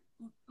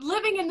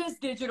living in this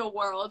digital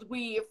world,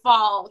 we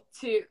fall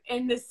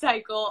in this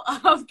cycle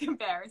of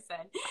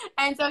comparison.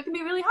 And so it can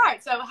be really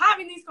hard. So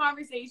having these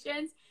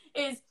conversations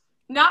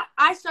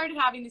I started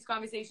having these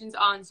conversations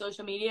on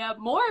social media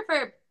more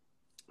for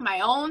my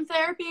own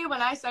therapy.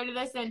 When I started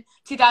this in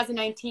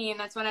 2019,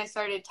 that's when I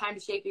started Time to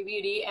Shape Your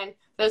Beauty. And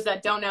those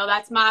that don't know,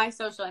 that's my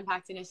social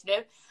impact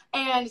initiative.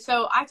 And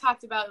so I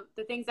talked about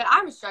the things that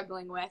I was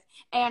struggling with,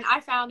 and I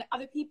found that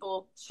other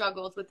people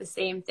struggled with the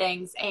same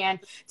things. And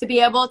to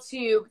be able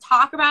to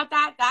talk about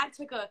that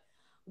took a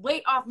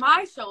weight off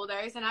my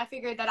shoulders. And I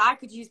figured that I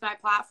could use my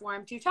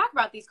platform to talk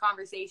about these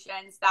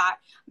conversations that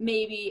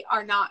maybe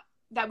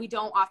that we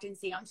don't often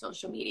see on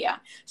social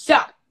media. So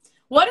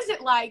what is it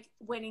like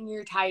winning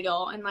your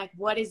title, and like,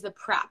 what is the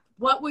prep?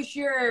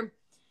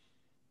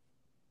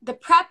 The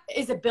prep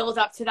is a build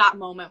up to that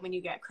moment when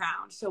you get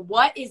crowned. So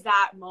what is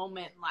that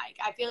moment like?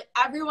 I feel like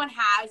everyone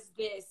has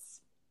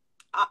this,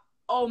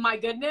 oh my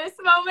goodness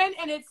moment.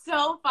 And it's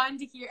so fun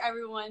to hear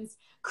everyone's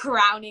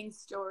crowning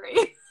story.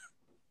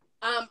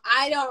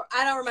 I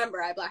don't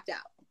remember. I blacked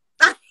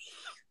out.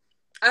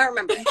 I don't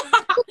remember.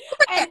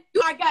 And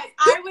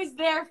I was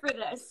there for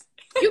this.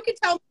 You can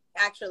tell me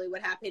actually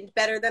what happened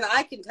better than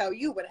I can tell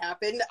you what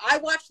happened. I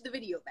watched the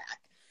video back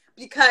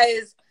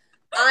because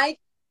I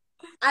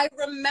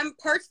remember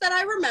parts that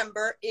I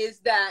remember is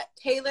that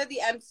Taylor,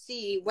 the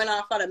MC, went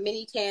off on a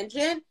mini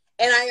tangent,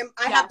 and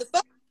I have the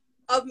photo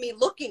of me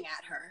looking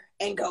at her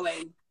and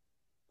going,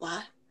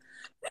 "What?"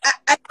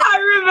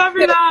 I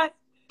remember that.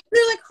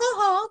 They're like,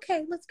 "Oh,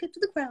 okay, let's get to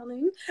the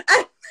crowning."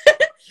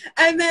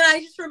 And then I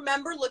just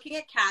remember looking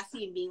at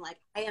Cassie and being like,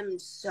 "I am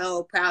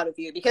so proud of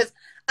you," because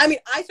I mean,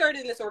 I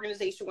started in this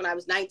organization when I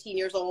was 19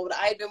 years old.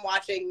 I had been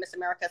watching Miss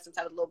America since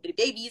I was little bitty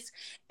babies,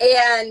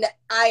 and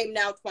I'm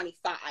now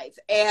 25.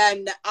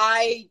 And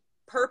I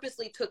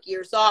purposely took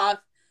years off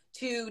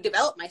to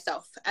develop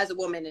myself as a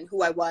woman and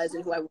who I was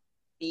and who I would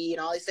be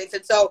and all these things.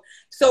 And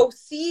so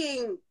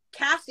seeing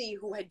Cassie,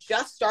 who had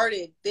just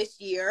started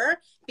this year,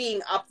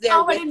 being up there.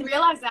 Oh, I didn't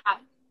realize that.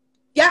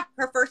 Yeah,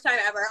 her first time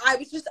ever. I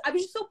was just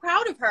so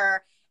proud of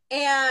her.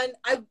 And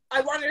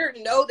I wanted her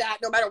to know that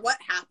no matter what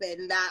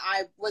happened, that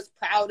I was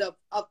proud of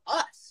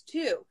us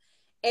too.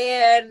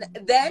 And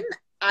then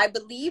I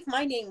believe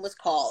my name was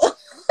called.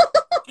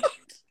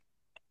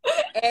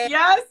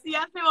 Yes,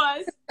 it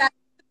was. That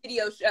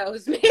video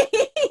shows me.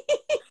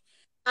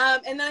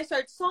 And then I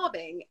started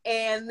sobbing.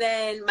 And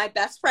then my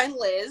best friend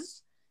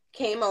Liz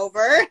came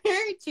over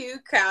to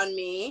crown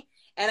me,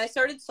 and I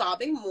started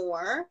sobbing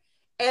more.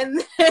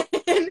 And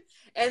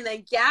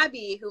then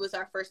Gabby, who was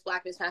our first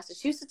Black Miss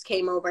Massachusetts,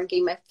 came over and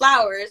gave my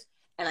flowers,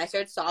 and I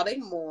started sobbing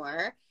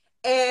more.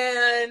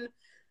 And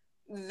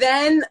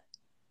then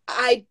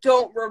I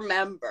don't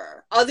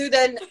remember, other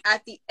than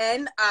at the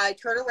end I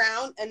turn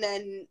around and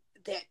then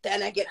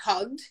I get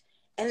hugged,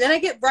 and then I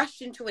get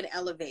rushed into an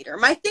elevator.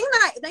 My thing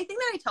that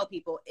I tell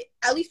people,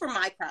 at least for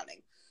my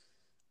crowning,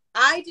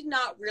 I did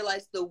not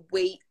realize the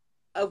weight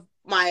of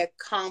my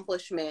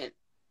accomplishment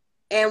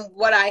and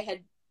what I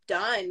had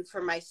done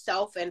for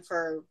myself and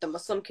for the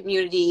Muslim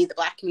community, the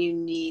Black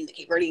community, the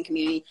Cape Verdean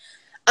community,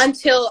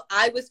 until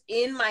I was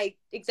in my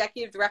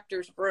executive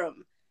director's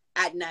room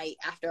at night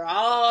after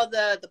all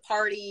the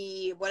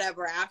party,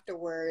 whatever,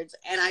 afterwards,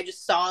 and I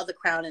just saw the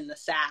crown and the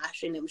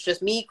sash, and it was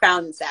just me,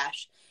 crown and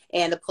sash,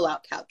 and a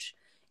pull-out couch.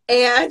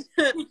 And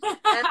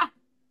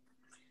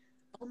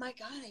oh my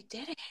God, I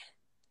did it.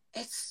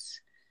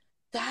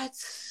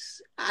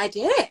 I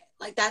did it.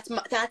 Like,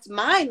 that's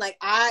mine. Like,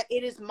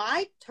 it is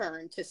my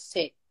turn to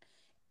sit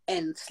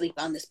and sleep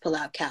on this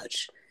pull-out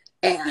couch.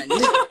 And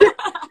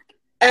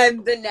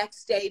and the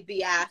next day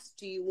be asked,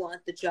 do you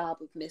want the job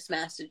of Miss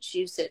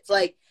Massachusetts?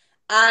 Like,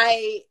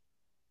 I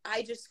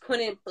just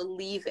couldn't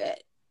believe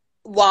it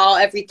while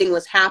everything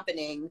was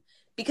happening,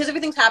 because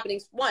everything's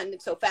happening, one,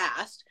 it's so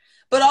fast,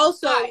 but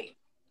also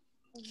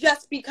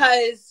just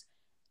because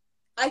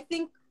I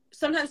think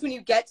sometimes when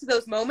you get to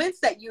those moments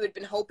that you had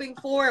been hoping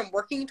for and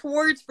working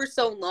towards for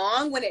so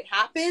long, when it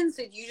happens,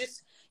 and you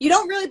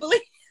don't really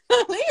believe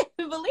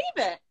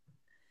it.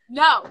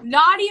 No,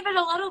 not even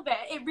a little bit.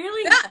 It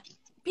really,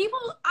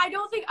 people, I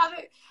don't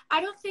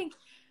think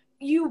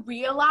you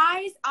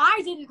realize,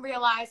 I didn't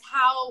realize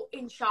how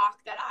in shock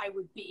that I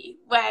would be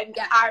when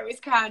I was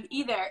crowned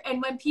either.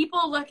 And when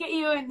people look at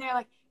you and they're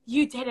like,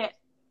 you did it.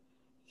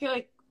 You're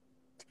like,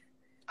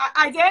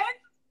 I did?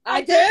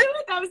 I did?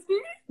 That was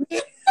me?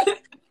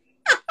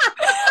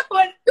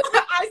 When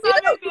I saw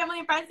my family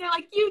and friends, they're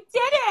like, you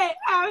did it.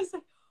 I was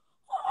like,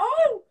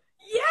 oh,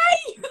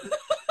 yay.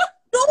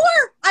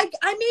 Sure.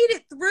 I made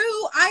it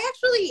through. I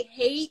actually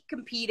hate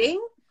competing.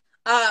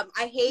 I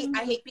hate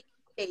being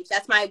on stage.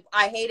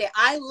 I hate it.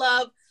 I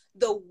love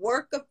the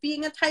work of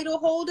being a title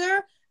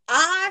holder.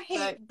 I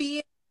hate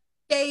being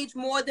on stage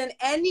more than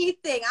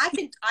anything. I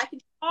can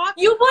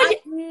You would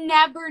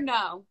never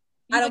know.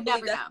 I don't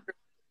believe that's true.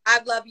 I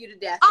love you to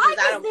death. I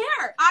was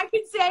there. I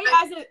could say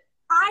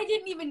I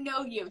didn't even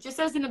know you, just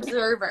as an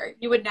observer.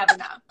 You would never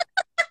know.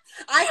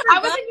 I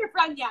wasn't your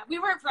friend yet. We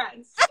weren't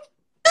friends.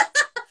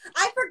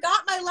 I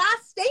forgot my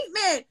last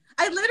statement.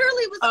 I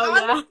literally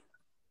was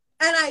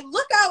and I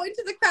look out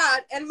into the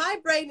crowd, and my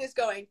brain is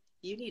going,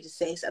 you need to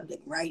say something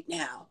right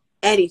now.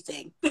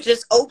 Anything.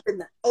 Just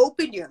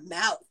open your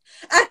mouth.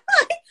 And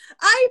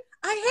I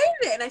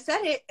hated it, and I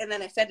said it, and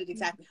then I said it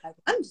exactly how I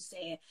wanted to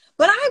say it.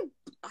 But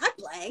I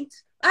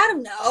blanked. I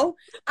don't know.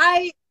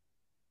 I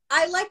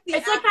like the.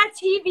 It's like that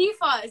TV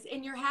fuzz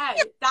in your head.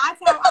 That's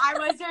how I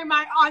was during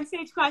my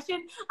onstage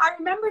question. I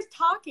remember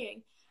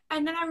talking,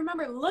 and then I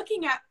remember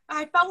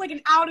I felt like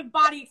an out of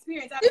body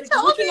experience. I was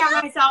like looking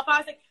at myself. I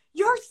was like,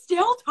 "You're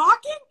still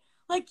talking?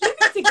 Like you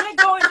need to get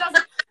going." So I was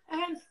like,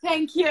 and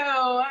thank you,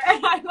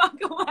 and I walk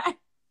away.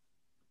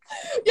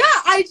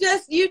 Yeah,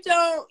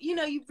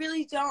 you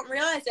really don't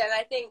realize that. And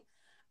I think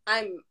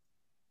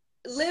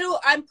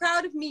I'm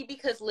proud of me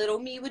because little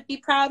me would be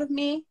proud of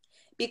me,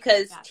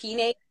 because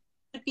teenage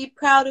would be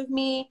proud of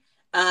me.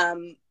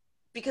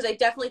 Because I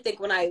definitely think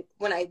when I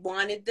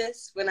wanted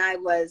this, when I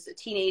was a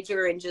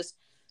teenager, and just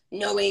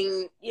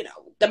knowing,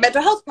 the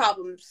mental health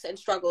problems and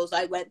struggles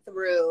I went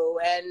through,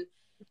 and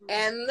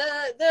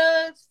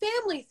the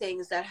family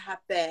things that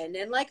happened,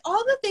 and like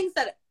all the things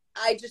that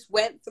I just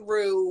went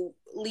through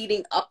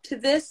leading up to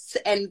this,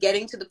 and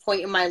getting to the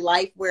point in my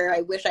life where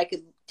I wish I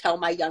could tell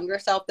my younger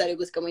self that it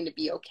was going to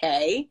be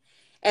okay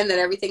and that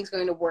everything's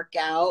going to work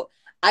out.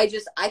 I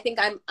think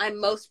I'm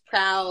most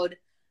proud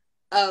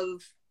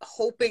of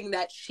hoping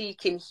that she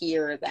can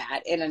hear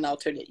that in an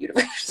alternate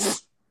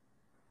universe.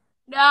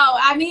 No,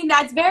 I mean,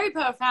 that's very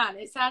profound.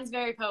 It sounds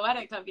very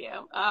poetic of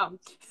you.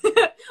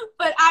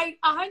 But I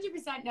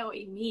 100% know what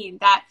you mean.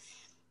 That,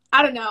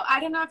 I don't know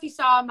if you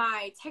saw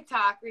my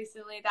TikTok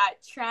recently, that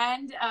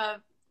trend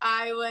of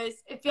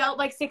it felt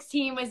like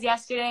 16 was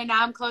yesterday.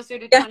 Now I'm closer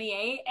to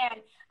 28.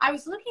 And I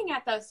was looking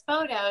at those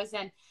photos,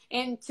 and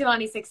in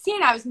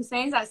 2016, I was Miss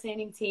Maine's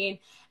outstanding teen.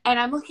 And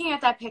I'm looking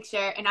at that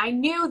picture, and I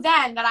knew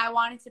then that I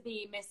wanted to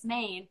be Miss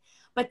Maine.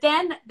 But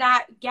then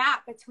that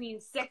gap between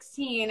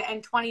 16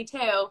 and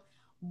 22,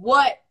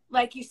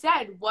 like you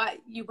said, what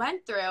you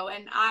went through.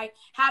 And I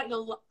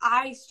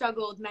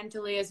struggled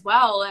mentally as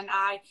well. And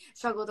I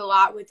struggled a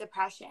lot with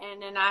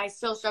depression, and I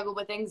still struggle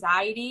with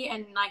anxiety,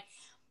 and like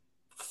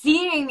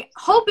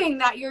hoping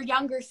that your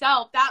younger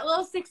self, that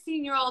little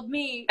 16-year-old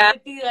me,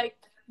 would be like,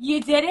 you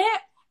did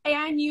it,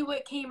 and you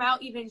came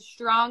out even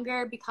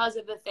stronger because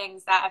of the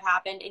things that have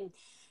happened, and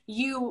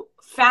you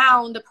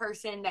found the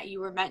person that you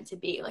were meant to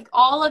be. Like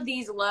all of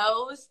these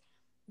lows,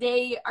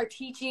 they are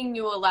teaching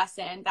you a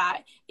lesson,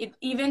 that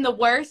even the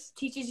worst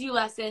teaches you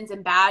lessons,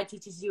 and bad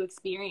teaches you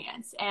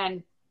experience.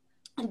 And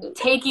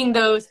taking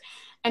those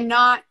and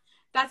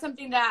that's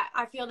something that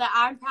I feel that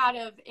I'm proud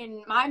of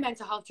in my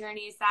mental health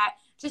journey, is that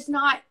just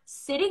not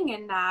sitting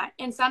in that.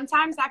 And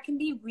sometimes that can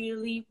be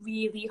really,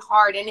 really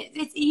hard. And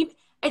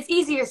it's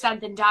easier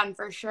said than done,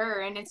 for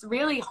sure. And it's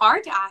really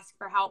hard to ask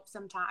for help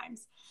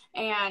sometimes.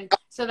 And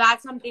so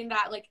that's something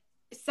that, like,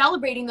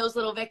 celebrating those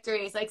little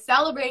victories, like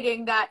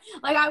celebrating that,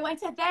 like, I went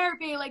to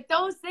therapy, like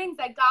those things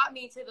that got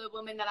me to the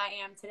woman that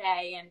I am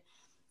today. And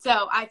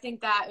so I think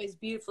that was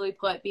beautifully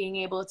put, being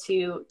able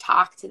to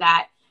talk to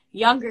that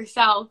younger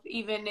self,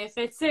 even if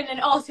it's in an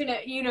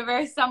alternate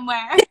universe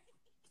somewhere.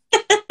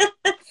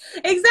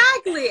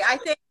 Exactly. I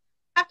think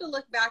you have to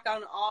look back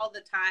on all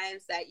the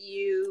times that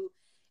you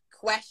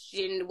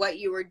questioned what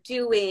you were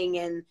doing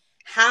and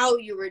how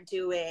you were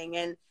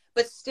doing,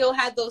 but still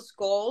had those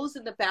goals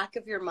in the back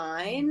of your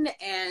mind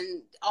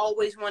and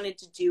always wanted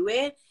to do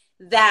it.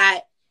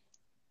 That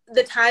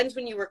the times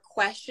when you were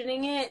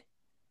questioning it,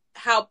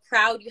 how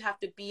proud you have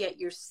to be at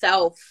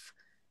yourself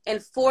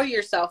and for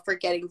yourself for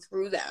getting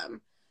through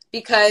them,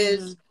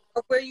 because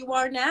of where you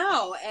are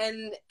now.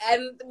 And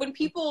when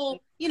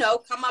people,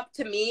 come up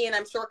to me, and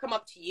I'm sure come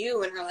up to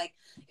you, and are like,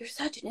 you're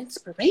such an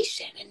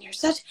inspiration, and you're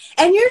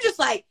just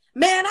like,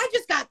 man, I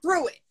just got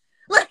through it.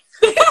 Like,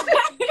 you're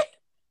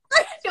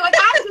like,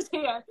 I'm just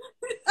here.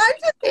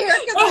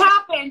 It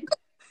happened.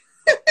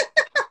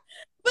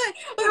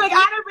 but like,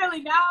 I don't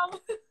really know.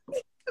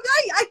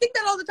 I think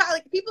that all the time.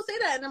 Like, people say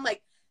that, and I'm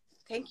like,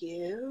 thank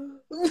you.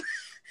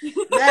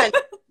 Man,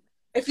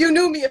 if you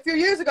knew me a few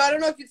years ago, I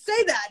don't know if you'd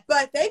say that,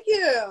 but thank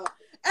you.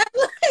 And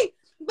like,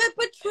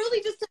 but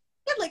truly, just to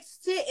like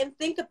sit and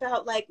think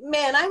about, like,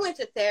 man, I went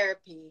to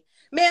therapy.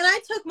 Man, I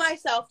took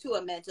myself to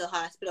a mental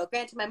hospital.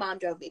 Granted, my mom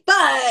drove me, but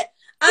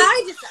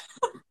I just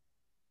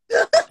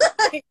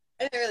I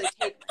didn't really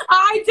take me.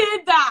 I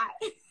did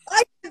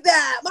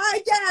that.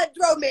 My dad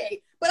drove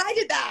me, but I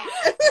did that.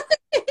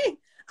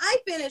 I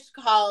finished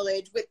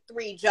college with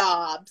 3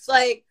 jobs.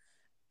 Like,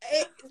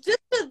 just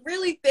to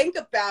really think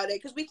about it,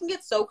 because we can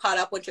get so caught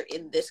up once you're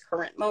in this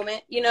current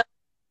moment. We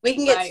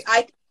can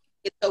I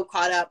get so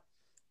caught up,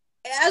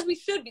 as we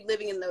should be,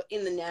 living in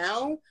the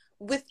now,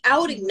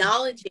 without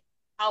acknowledging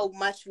how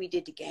much we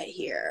did to get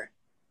here.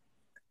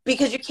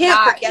 Because you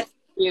can't forget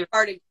you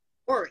started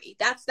story.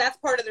 That's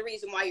part of the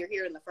reason why you're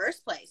here in the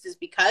first place, is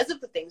because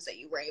of the things that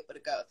you were able to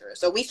go through.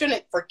 So we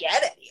shouldn't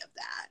forget any of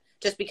that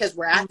just because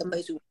we're at the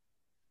place we.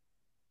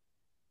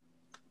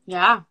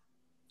 Yeah,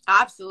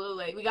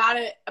 absolutely. We got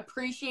to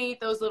appreciate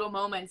those little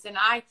moments. And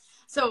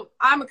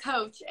I'm a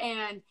coach,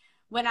 and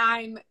when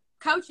I'm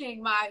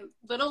coaching my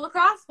little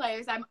lacrosse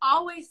players, I'm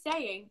always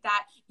saying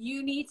that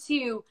you need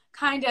to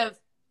kind of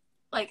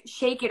like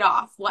shake it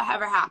off,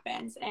 whatever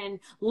happens, and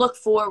look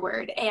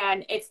forward.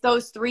 And it's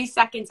those 3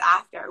 seconds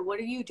after.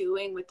 What are you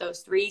doing with those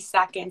 3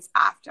 seconds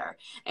after?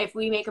 If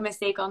we make a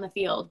mistake on the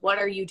field, what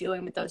are you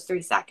doing with those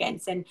 3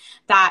 seconds? And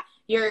that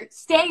you're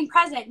staying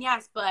present,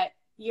 yes, but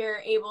you're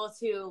able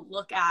to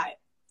look at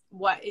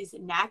what is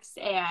next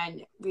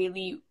and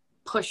really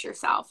push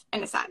yourself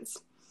in a sense.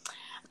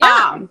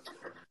 Yeah.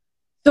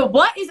 So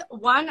what is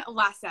one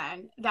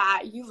lesson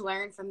that you've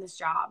learned from this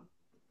job?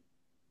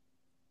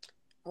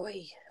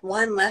 Boy,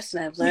 one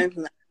lesson I've learned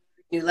from that.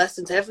 New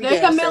lessons every There's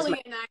day. a million,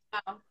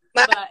 I know.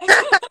 But.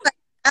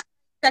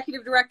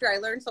 Executive director, I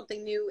learn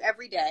something new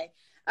every day.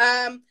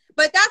 But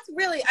that's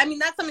really, I mean,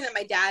 that's something that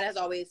my dad has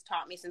always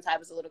taught me since I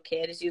was a little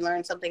kid, is you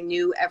learn something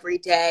new every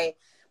day.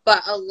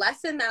 But a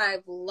lesson that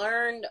I've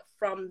learned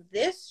from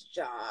this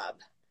job,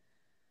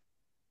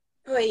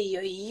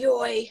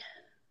 I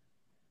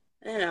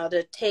don't know,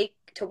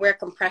 to wear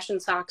compression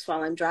socks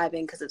while I'm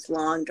driving because it's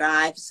long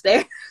drives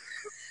there.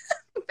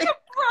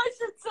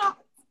 Compression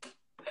socks.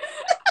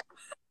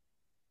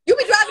 You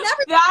be driving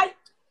everything.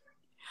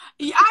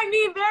 I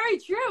mean, very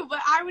true, but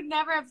I would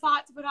never have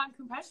thought to put on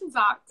compression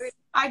socks.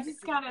 I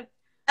just gotta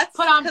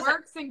put on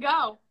Birks and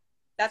go.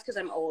 That's because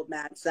I'm old,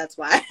 Matt. So that's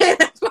why.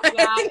 That's why.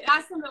 Yeah,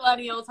 that's the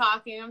millennial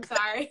talking. I'm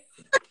sorry.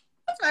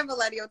 That's why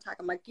millennial talk.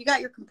 I'm like, you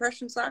got your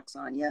compression socks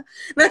on, yeah?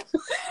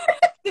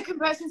 The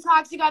compression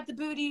socks, you got the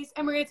booties,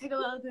 and we're gonna take a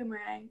little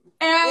boomerang.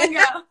 And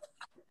go.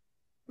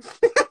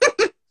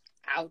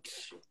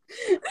 Ouch.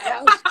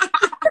 Love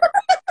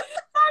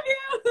you.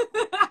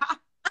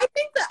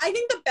 I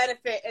think the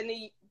benefit and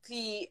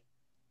the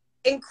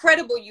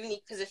incredible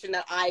unique position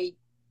that I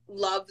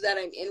love that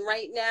I'm in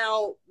right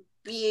now,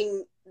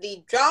 being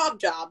the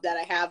job that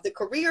I have, the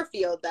career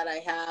field that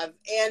I have,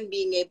 and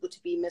being able to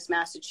be Miss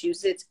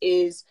Massachusetts,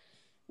 is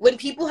when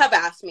people have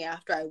asked me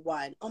after I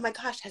won, oh my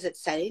gosh, has it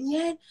set in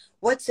yet?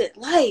 What's it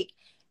like?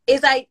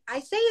 Is I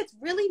say it's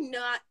really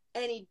not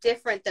any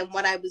different than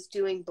what I was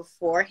doing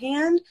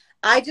beforehand.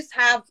 I just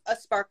have a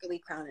sparkly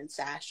crown and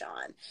sash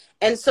on.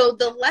 And so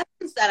the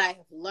lessons that I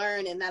have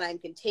learned and that I'm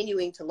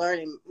continuing to learn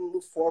and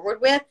move forward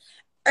with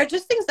are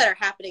just things that are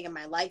happening in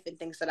my life and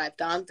things that I've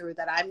gone through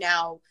that I'm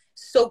now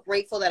so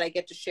grateful that I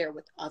get to share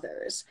with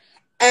others.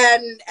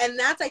 And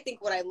that's, I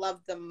think, what I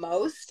love the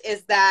most,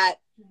 is that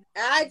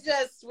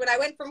when I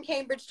went from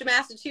Cambridge to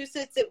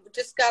Massachusetts, it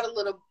just got a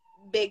little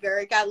bigger.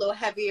 It got a little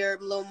heavier,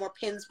 a little more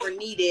pins were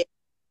needed.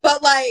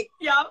 But like,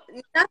 yep.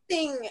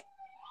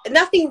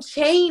 Nothing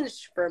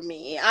changed for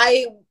me.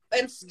 I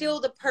am still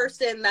the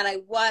person that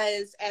I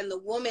was and the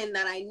woman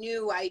that I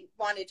knew I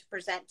wanted to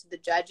present to the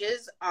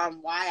judges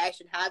on why I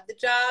should have the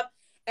job.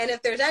 And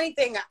if there's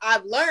anything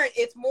I've learned,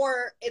 it's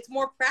more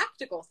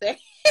practical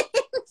things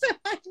in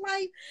my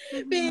life.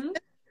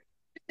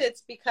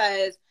 It's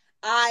because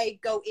I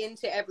go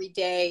into every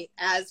day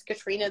as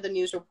Katrina, the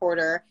news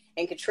reporter,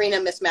 and Katrina,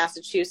 Miss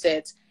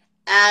Massachusetts,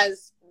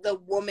 as the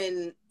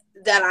woman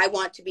that I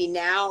want to be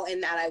now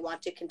and that I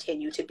want to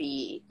continue to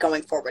be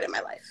going forward in my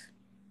life.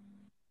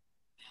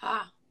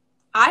 Yeah.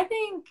 I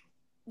think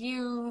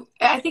you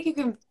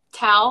can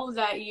tell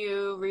that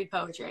you read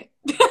poetry.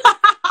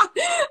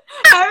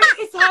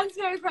 It sounds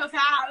very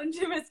profound,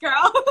 Miss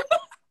Girl.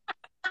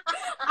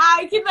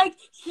 I can like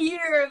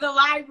hear the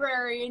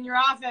library in your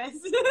office.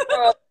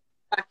 Oh,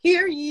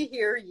 hear ye,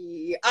 hear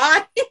ye.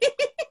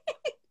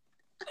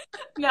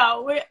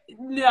 No,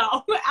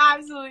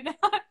 absolutely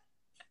not.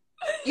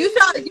 You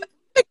saw it.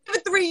 For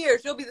 3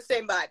 years, you'll be the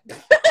same vibe.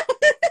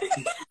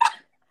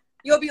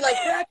 You'll be like,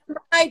 back in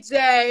my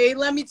day,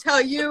 let me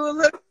tell you a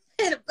little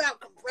bit about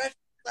compression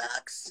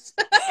socks.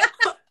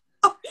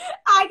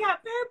 I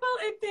got purple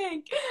and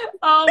pink.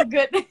 Oh,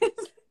 goodness.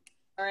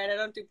 All right, I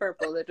don't do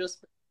purple.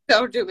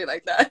 Don't do me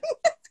like that.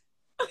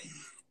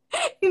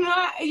 You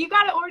know, you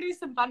got to order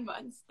some fun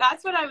ones.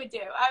 That's what I would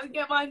do. I would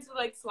get ones with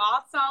like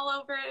sloths all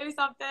over it or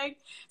something,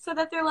 so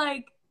that they're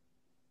like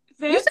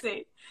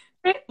fancy.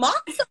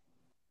 Moths?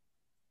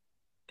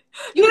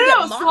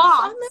 No,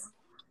 sloths.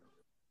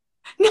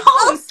 No,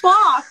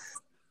 sloths.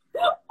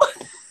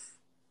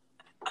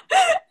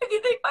 If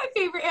you think my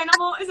favorite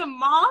animal is a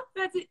moth,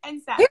 that's an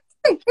insect.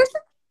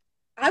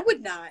 I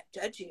would not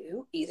judge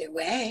you either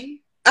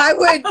way. I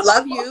would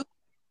love you.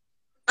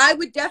 I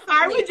would definitely.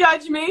 I would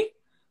judge me.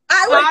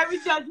 I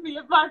would judge me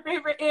if my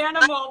favorite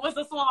animal was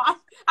a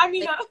sloth. I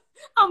mean,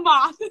 a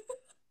moth.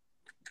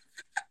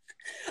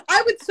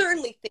 I would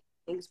certainly think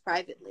things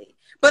privately,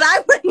 but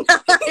I would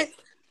not.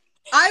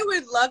 I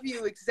would love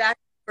you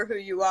exactly for who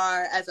you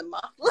are as a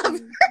moth lover.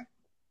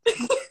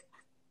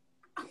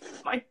 Oh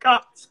my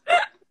gosh.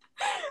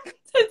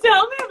 So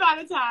tell me about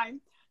a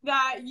time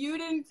that you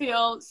didn't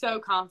feel so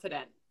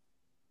confident.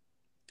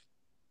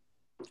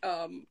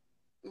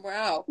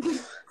 Wow.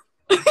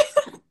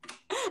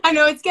 I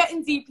know it's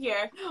getting deep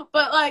here,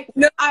 but like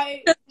No,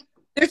 I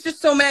there's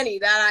just so many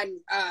that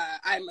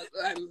I'm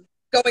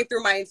going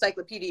through my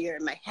encyclopedia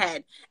in my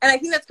head, and I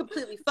think that's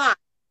completely fine.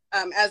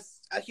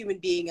 As a human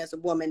being, as a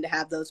woman, to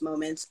have those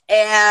moments.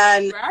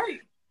 And right.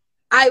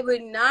 I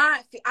would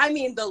not, I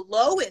mean, the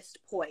lowest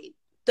point,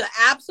 the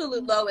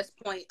absolute lowest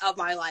point of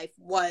my life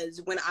was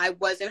when I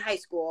was in high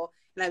school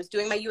and I was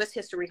doing my U.S.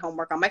 history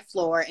homework on my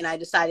floor, and I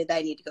decided that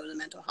I need to go to the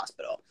mental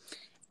hospital.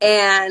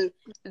 And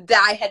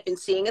that I had been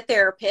seeing a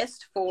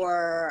therapist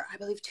for, I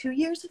believe, 2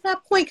 years at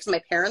that point, because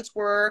my parents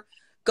were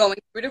going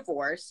through a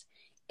divorce.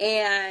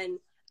 And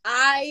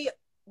I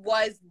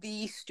was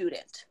the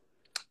student.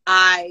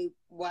 I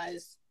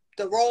was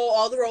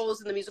all the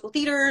roles in the musical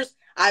theaters.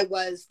 I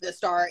was the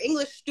star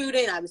English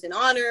student. I was in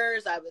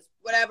honors. I was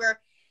whatever.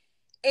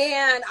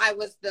 And I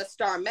was the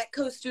star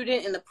Metco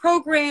student in the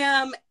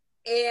program.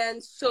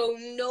 And so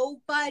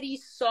nobody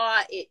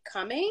saw it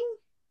coming,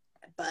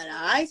 but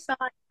I saw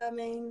it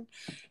coming.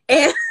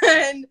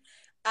 And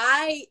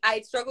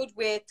I struggled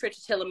with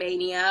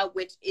trichotillomania,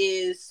 which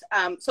is,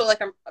 so like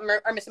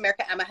our Miss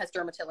America Emma has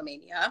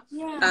dermatillomania.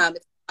 Yeah.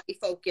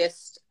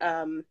 It's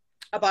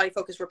a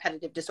body-focused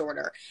repetitive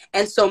disorder.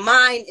 And so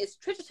mine is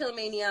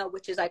trichotillomania,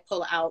 which is I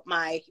pull out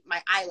my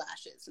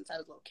eyelashes since I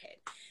was a little kid.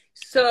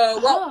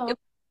 So,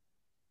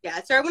 yeah,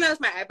 it started when I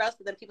was my eyebrows,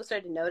 but then people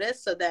started to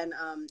notice. So then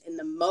in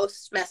the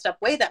most messed up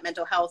way that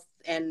mental health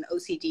and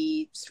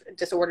OCD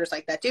disorders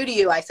like that do to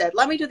you, I said,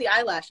 let me do the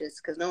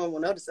eyelashes because no one will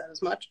notice that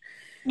as much.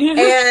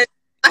 And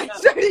I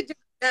started doing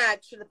that.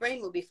 Sure, the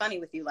brain will be funny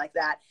with you like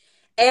that.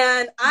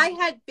 And I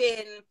had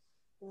been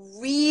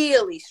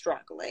really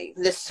struggling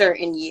this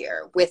certain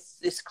year with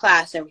this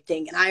class and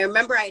everything. And I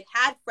remember I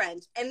had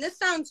friends, and this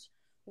sounds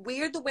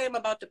weird the way I'm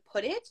about to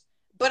put it,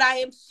 but I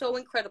am so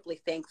incredibly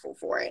thankful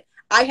for it.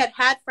 I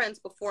had friends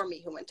before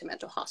me who went to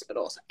mental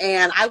hospitals,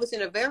 and I was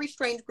in a very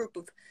strange group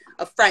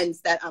of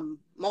friends that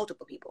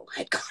multiple people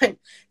had gone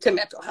to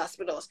mental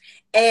hospitals.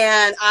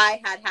 And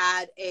I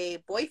had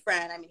a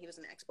boyfriend, I mean, he was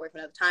an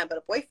ex-boyfriend at the time, but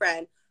a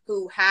boyfriend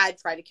who had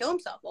tried to kill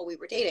himself while we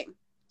were dating.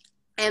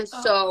 And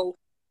so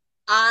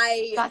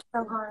that's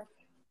so hard.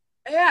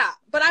 Yeah,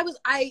 but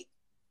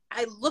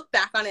I look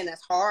back on it as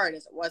hard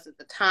as it was at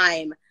the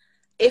time.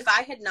 If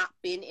I had not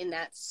been in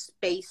that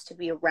space to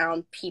be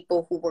around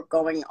people who were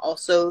going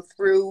also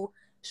through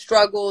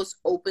struggles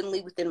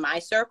openly within my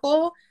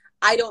circle,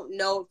 I don't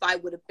know if I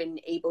would have been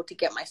able to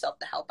get myself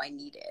the help I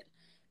needed,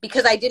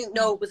 because I didn't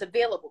know it was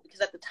available.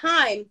 Because at the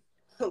time,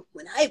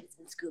 when I was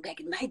in school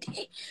back in my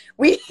day,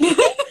 we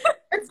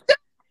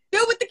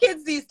still with the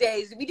kids these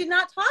days, we did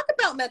not talk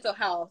about mental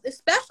health,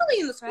 especially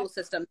in the school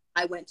system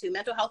I went to.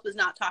 Mental health was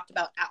not talked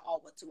about at all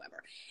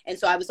whatsoever. And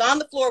so I was on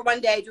the floor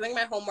one day doing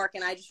my homework,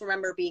 and I just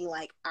remember being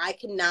like, I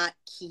cannot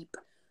keep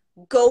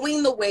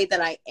going the way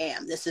that I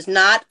am. This is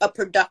not a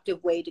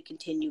productive way to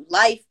continue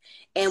life.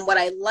 And what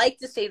I like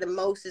to say the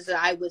most is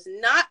that I was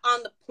not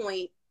on the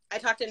point. I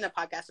talked in a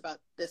podcast about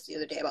this the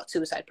other day about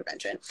suicide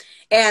prevention.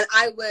 And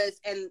I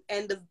was, and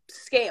the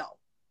scale,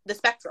 the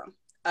spectrum,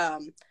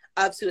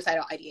 of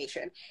suicidal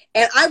ideation.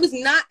 And I was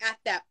not at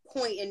that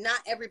point, and not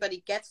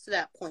everybody gets to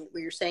that point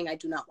where you're saying, I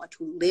do not want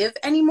to live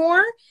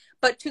anymore,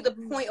 but to the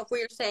point of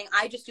where you're saying,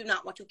 I just do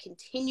not want to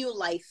continue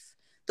life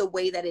the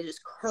way that it is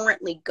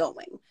currently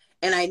going.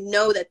 And I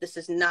know that this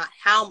is not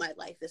how my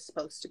life is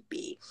supposed to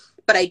be,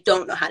 but I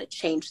don't know how to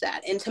change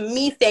that. And to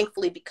me,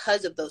 thankfully,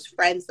 because of those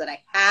friends that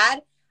I had,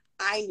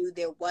 I knew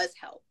there was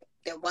help.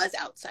 There was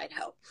outside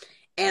help.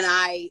 And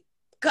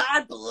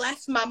God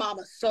bless my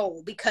mama's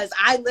soul, because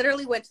I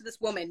literally went to this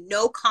woman,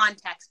 no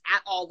context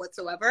at all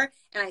whatsoever.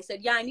 And I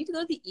said, yeah, I need to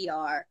go to the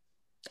ER.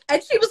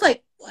 And she was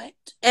like, what?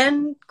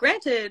 And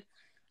granted,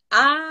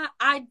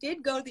 I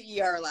did go to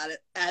the ER a lot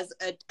as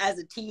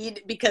a teen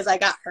because I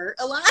got hurt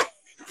a lot.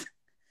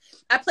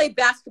 I played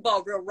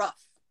basketball real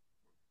rough.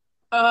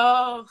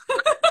 Oh.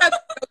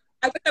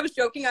 I wish I was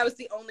joking. I was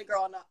the only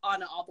girl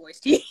on an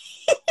all-boys team.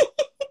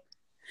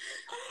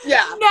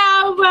 Yeah.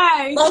 No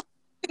way.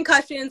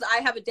 Concussions. I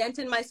have a dent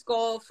in my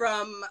skull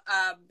from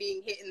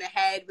being hit in the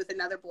head with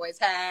another boy's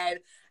head.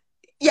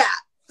 Yeah.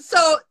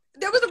 So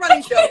there was a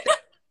running joke.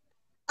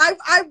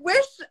 I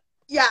wish.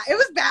 Yeah, it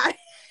was bad.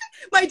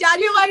 My dad,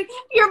 you're like,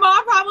 your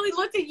mom probably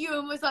looked at you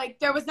and was like,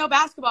 there was no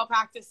basketball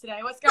practice today.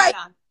 What's going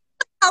on?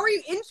 How are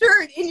you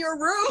injured in your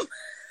room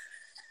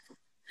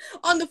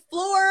on the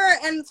floor?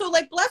 And so,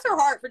 like, bless her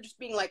heart for just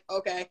being like,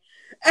 okay.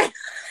 So,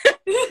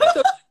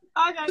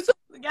 okay. So,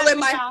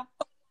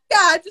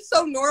 yeah, it's just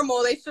so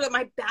normal. They should have,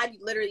 my dad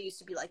literally used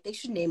to be like, they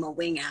should name a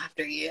wing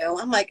after you.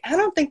 I'm like, I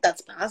don't think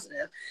that's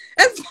positive.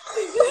 And so,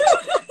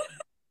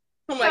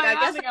 I'm like, I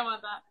guess think I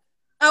want that.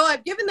 Oh,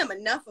 I've given them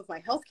enough of my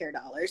healthcare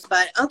dollars,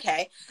 but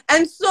okay.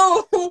 And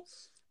so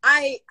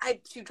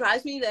she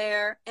drives me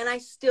there, and I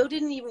still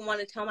didn't even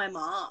want to tell my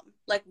mom,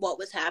 like, what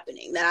was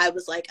happening. That I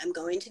was like, I'm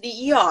going to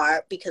the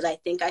ER because I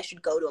think I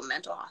should go to a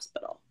mental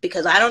hospital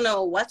because I don't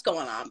know what's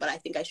going on, but I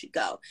think I should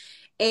go.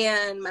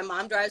 And my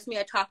mom drives me.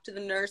 I talk to the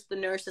nurse. The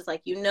nurse is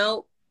like,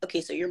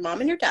 okay, so your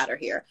mom and your dad are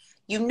here.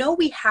 You know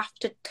we have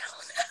to tell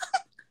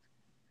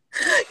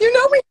them. You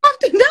know we have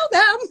to tell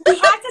them. We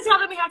have to tell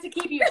them we have to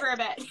keep you for a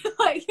bit.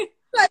 Like, it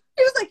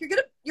was like,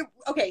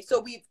 okay,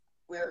 so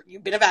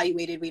you've been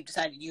evaluated. We've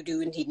decided you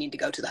do indeed need to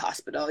go to the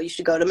hospital. You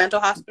should go to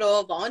mental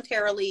hospital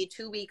voluntarily.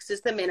 2 weeks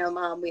is the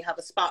minimum. We have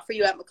a spot for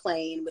you at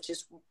McLean, which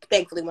is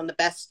thankfully one of the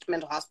best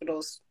mental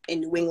hospitals in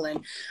New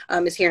England,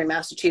 is here in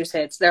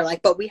Massachusetts. They're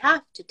like, but we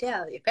have to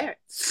tell your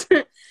parents.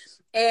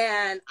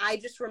 And I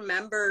just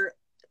remember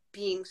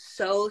being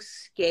so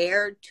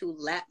scared to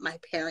let my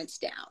parents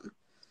down.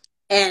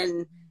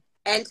 And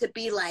to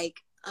be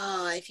like,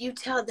 oh, if you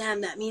tell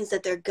them, that means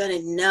that they're going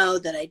to know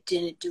that I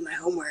didn't do my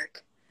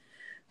homework.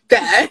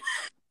 Bad.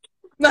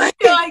 I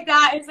feel like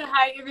that is the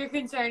height of your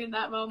concern in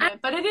that moment.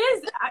 But it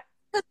is.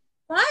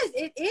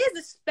 It is,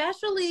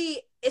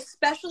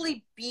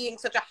 especially being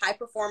such a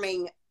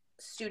high-performing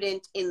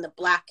student in the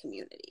Black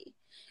community.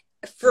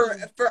 For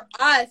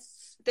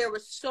us, there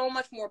was so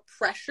much more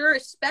pressure,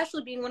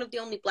 especially being one of the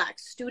only Black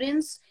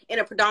students in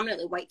a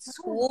predominantly white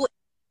school.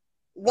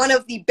 One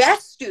of the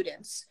best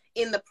students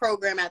in the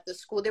program at the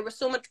school. There was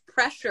so much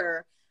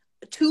pressure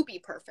to be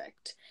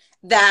perfect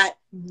that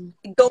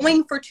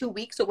going for 2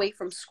 weeks away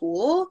from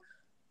school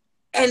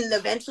and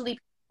eventually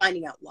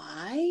finding out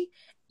why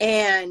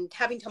and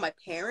having to tell my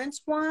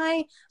parents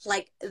why,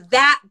 like,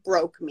 that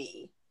broke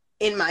me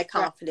in my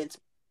confidence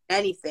more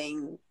than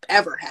anything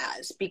ever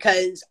has,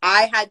 because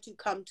I had to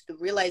come to the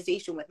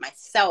realization with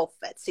myself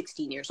at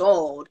 16 years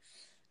old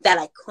that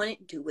I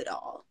couldn't do it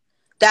all,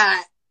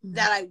 that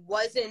I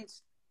wasn't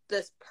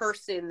this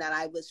person that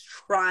I was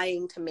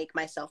trying to make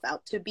myself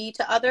out to be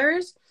to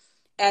others,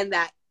 and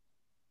that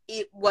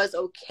it was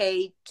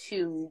okay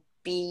to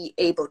be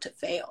able to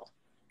fail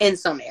in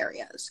some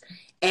areas.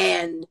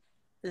 And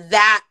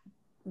that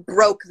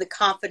broke the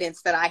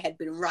confidence that I had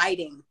been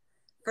riding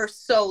for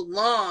so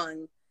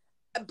long.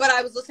 But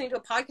I was listening to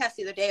a podcast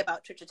the other day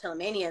about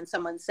trichotillomania, and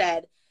someone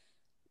said,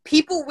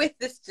 people with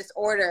this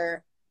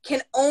disorder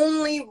can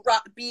only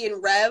be in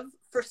rev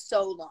for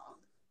so long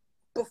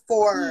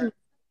before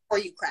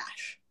you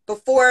crash,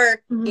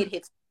 before it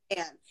hits the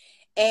fan.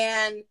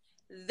 And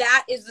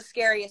that is the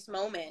scariest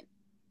moment,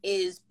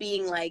 is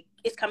being like,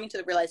 it's coming to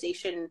the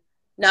realization,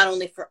 not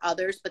only for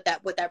others, but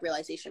that what that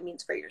realization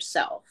means for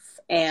yourself,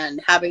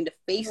 and having to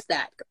face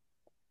that.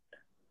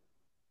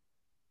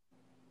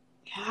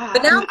 Yeah,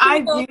 but now I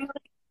do.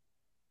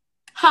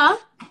 Huh?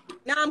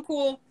 Now I'm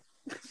cool.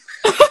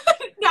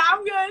 Now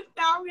I'm good.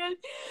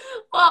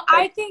 Well,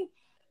 I think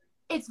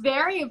it's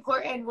very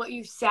important what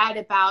you said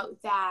about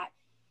that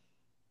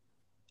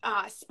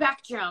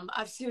spectrum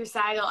of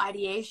suicidal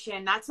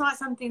ideation. That's not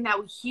something that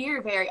we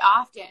hear very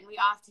often. We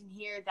often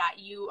hear that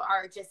you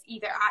are just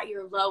either at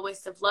your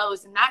lowest of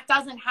lows, and that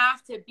doesn't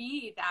have to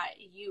be that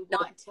you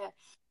want to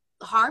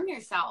harm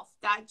yourself.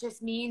 That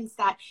just means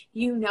that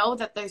you know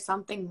that there's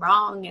something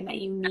wrong and that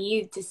you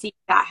need to seek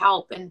that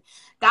help. And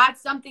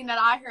that's something that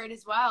I heard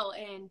as well.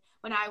 And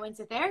when I went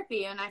to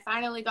therapy and I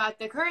finally got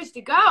the courage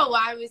to go,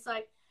 I was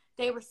like,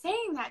 they were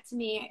saying that to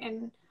me,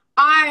 and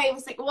I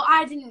was like, well,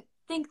 I didn't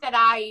think that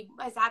I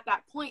was at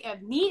that point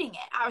of needing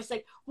it. I was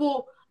like,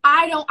 well,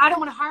 I don't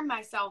want to harm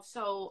myself,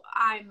 so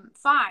I'm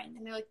fine.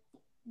 And they're like,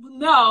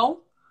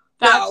 no,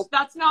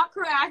 that's not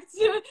correct.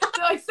 They're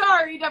like,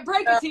 sorry to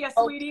break it to you,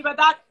 sweetie, but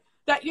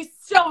that you're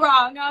still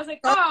wrong. I was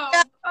like,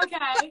 oh,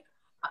 okay.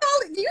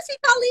 Do you see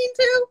Colleen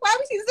too? Why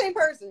we see the same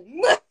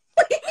person? Yeah,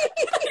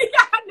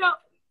 no.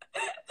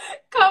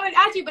 Coming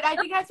at you, but I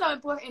think that's so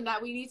important that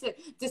we need to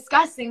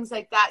discuss things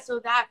like that so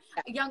that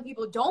young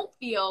people don't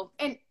feel,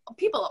 and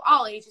people of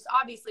all ages,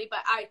 obviously,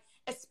 but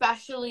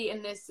especially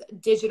in this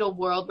digital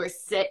world,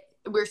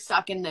 we're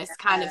stuck in this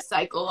kind of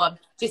cycle of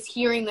just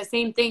hearing the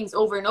same things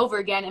over and over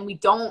again, and we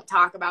don't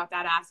talk about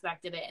that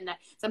aspect of it, and that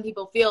some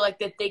people feel like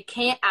that they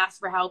can't ask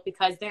for help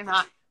because they're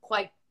not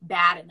quite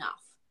bad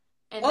enough,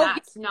 and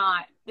that's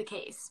not the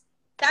case.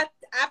 That's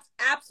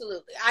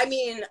absolutely. I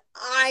mean,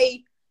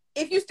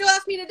 if you still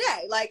ask me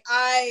today, like,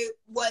 I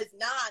was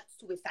not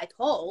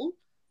suicidal,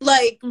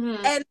 like,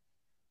 and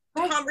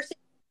the conversation,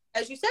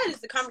 as you said, is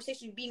the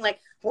conversation being like,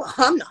 well,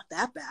 I'm not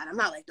that bad. I'm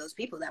not like those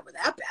people that were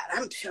that bad.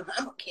 I'm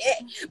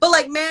okay. But,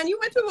 like, man, you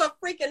went to a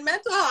freaking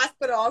mental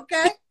hospital,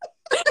 okay?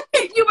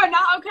 You were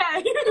not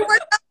okay. You were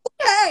not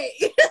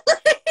okay.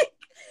 Like,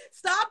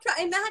 stop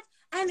trying that.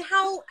 And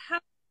how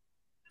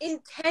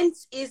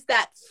intense is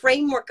that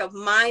framework of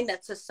mind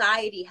that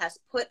society has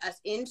put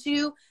us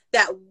into,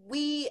 that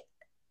we,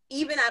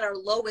 even at our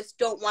lowest,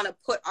 don't want to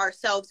put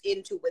ourselves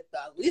into with the,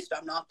 at least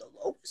I'm not the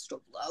lowest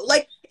of low.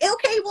 Like,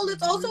 okay, well,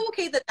 it's also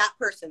okay that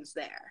person's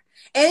there.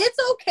 And it's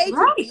okay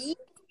to be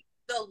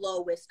the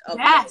lowest of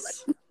low.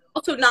 Like,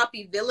 also not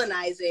be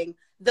villainizing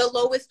the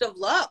lowest of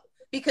low.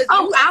 Because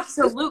you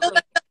absolutely. In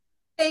the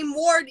same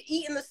ward,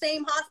 eating the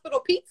same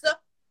hospital pizza.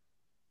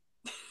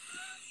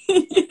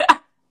 Yeah.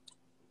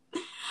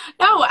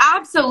 No,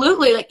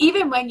 absolutely. Like,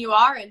 even when you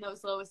are in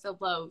those lowest of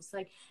lows,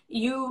 like,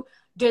 you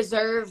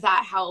deserve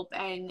that help,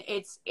 and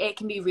it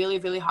can be really,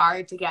 really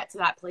hard to get to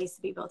that place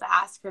to be able to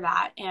ask for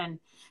that. And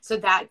so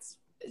that's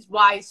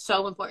why it's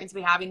so important to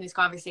be having these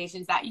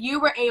conversations, that you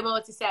were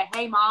able to say,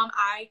 hey, Mom,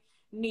 I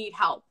need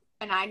help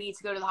and I need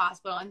to go to the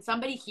hospital. And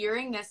somebody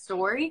hearing this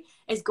story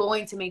is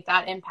going to make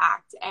that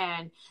impact,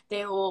 and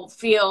they will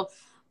feel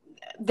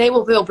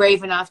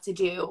brave enough to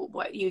do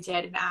what you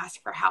did and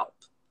ask for help,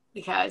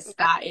 because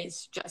that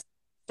is just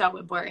so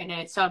important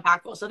and it's so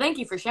impactful. So thank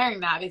you for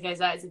sharing that, because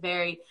that is a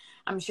very,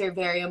 I'm sure,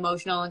 very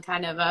emotional and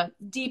kind of a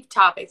deep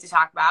topic to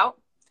talk about.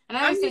 And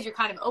I understand you're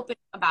kind of open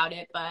about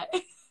it, but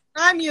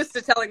I'm used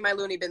to telling my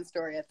loony bin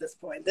story at this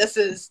point. This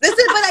is, but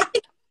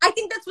I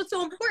think that's what's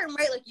so important,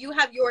 right? Like, you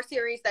have your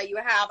series that you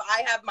have.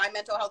 I have my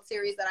mental health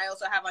series that I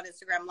also have on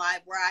Instagram Live,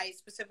 where I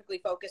specifically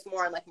focus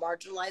more on like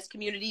marginalized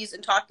communities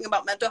and talking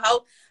about mental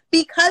health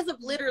because of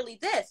literally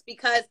this,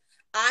 because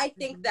I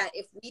think that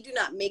if we do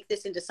not make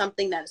this into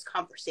something that is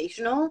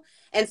conversational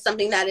and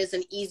something that is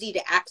an easy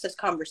to access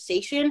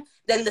conversation,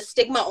 then the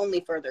stigma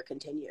only further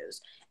continues.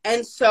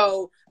 And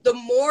so the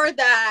more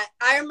that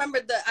I remember,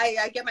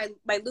 I get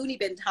my loony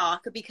bin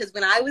talk, because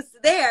when I was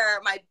there,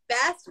 my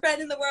best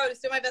friend in the world, is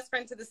still my best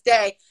friend to this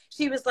day,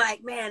 she was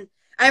like, man,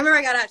 I remember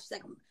I got out, she's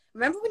like,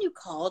 remember when you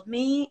called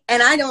me?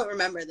 And I don't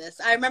remember this.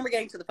 I remember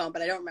getting to the phone,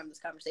 but I don't remember this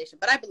conversation,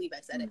 but I believe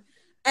I said it.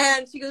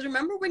 And she goes,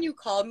 remember when you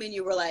called me and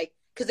you were like,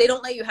 because they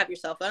don't let you have your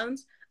cell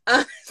phones.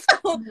 But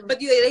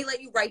they let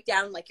you write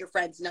down like your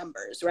friends'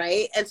 numbers,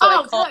 right? And so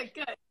I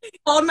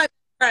called my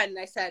friend and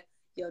I said,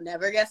 you'll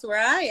never guess where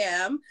I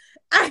am.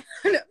 I'm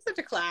such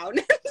a clown.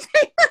 She was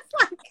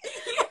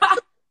like,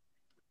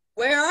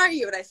 where are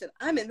you? And I said,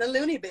 I'm in the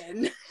loony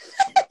bin.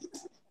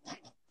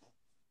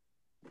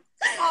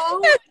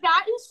 Oh,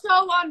 that is so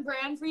on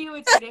brand for you.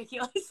 It's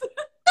ridiculous. And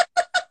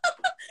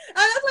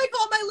that's why I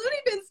called my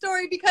loony bin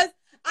story, because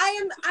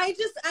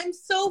I'm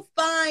so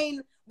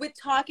fine with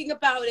talking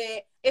about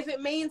it if it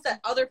means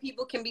that other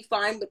people can be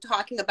fine with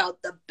talking about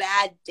the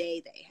bad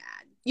day they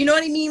had. You know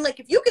what I mean?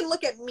 Like, if you can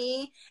look at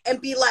me and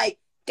be like,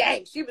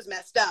 dang, she was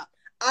messed up,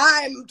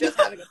 I'm just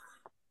having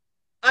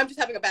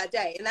a bad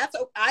day. And that's,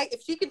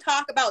 if she can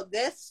talk about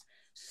this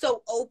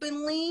so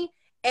openly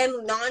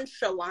and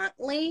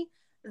nonchalantly,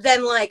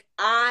 then like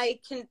I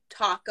can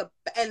talk about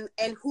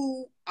and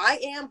who I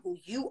am, who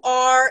you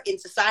are in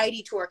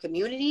society, to our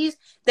communities,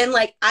 then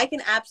like I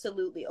can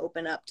absolutely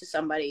open up to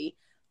somebody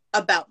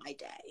about my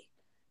day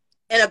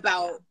and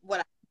about what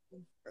I'm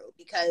going through,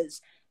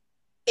 because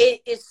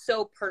it is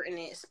so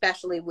pertinent,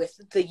 especially with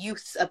the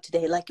youths of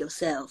today, like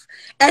yourself.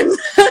 And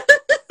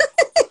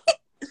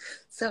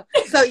so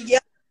yeah.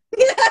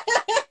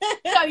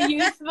 So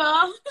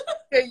youthful.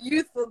 Your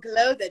youthful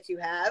glow that you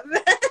have.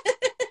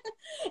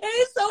 And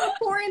it's so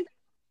important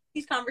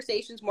these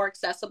conversations more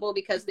accessible,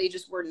 because they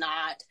just were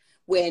not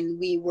when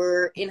we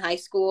were in high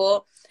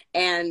school.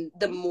 And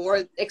the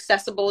more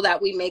accessible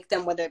that we make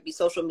them, whether it be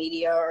social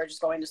media or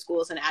just going to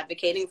schools and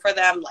advocating for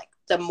them, like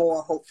the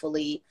more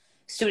hopefully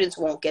students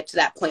won't get to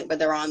that point where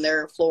they're on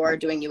their floor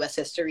doing U.S.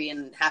 history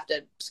and have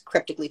to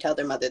cryptically tell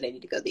their mother they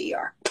need to go to the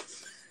ER.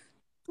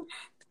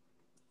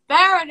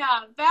 Fair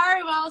enough.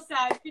 Very well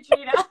said,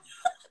 Katrina.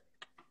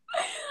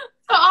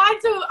 So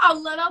on to a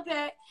little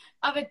bit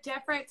of a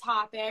different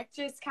topic,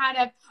 just kind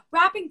of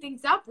wrapping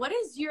things up. What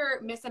is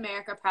your Miss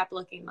America prep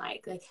looking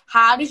like? Like,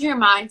 how does your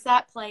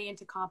mindset play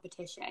into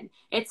competition?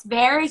 It's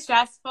very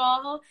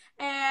stressful,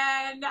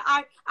 and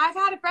I've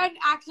had a friend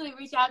actually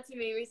reach out to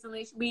me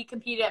recently. We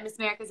competed at Miss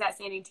America's at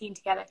San Teen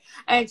together,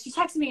 and she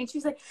texted me and she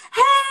was like,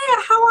 hey,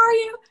 how are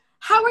you?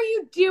 How are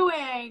you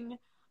doing?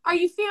 Are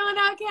you feeling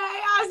okay?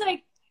 I was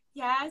like,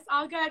 yes,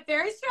 all good.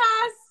 Very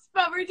stressed,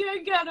 but we're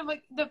doing good. I'm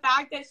like, the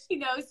fact that she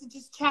knows to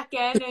just check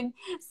in and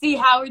see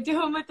how we're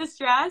doing with the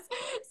stress.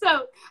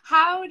 So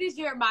how does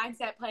your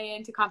mindset play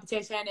into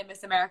competition in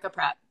Miss America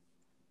prep?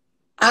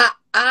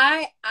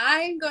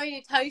 I'm going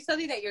to tell you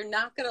something that you're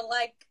not going to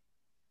like.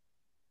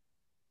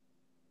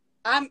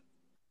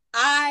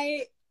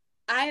 I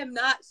am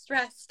not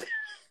stressed.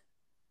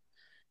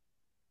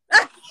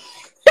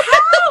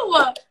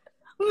 How?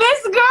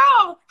 Miss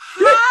Girl,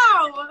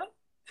 how?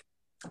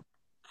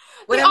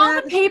 With all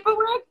the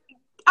paperwork,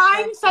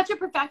 I'm such a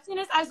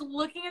perfectionist. I was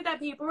looking at that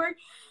paperwork,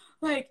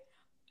 like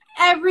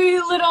every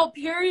little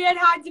period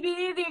had to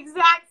be the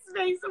exact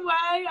space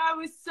away. I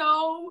was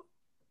so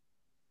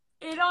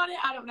in on it.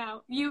 I don't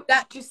know. You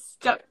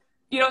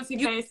don't see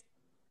face.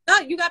 No,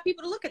 you got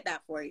people to look at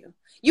that for you.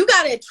 You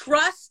got to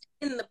trust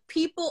in the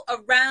people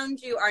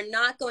around you are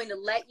not going to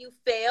let you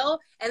fail,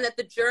 and that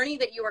the journey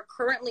that you are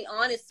currently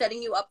on is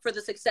setting you up for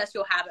the success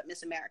you'll have at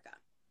Miss America.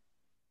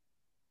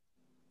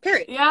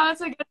 Period. Yeah,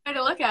 that's a good way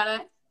to look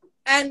at it.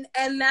 And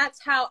that's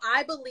how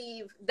I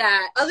believe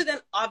that, other than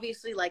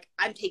obviously like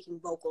I'm taking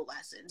vocal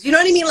lessons. You know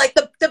what I mean? Like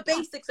the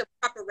basics of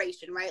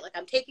preparation, right? Like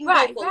I'm taking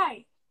vocal.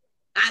 Right.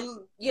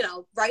 I'm,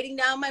 writing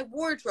down my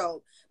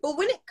wardrobe. But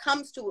when it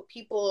comes to what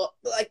people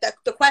like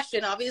the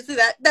question, obviously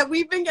that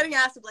we've been getting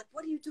asked of like,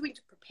 what are you doing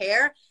to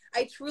prepare?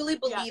 I truly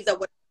believe that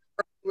what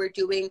we're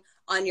doing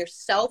on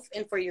yourself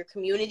and for your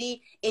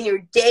community in your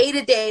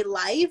day-to-day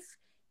life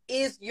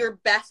is your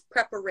best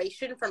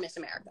preparation for Miss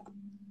America.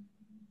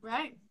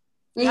 Right.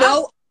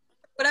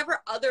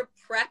 Whatever other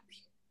prep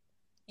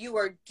you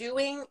are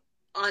doing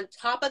on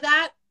top of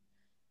that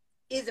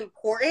is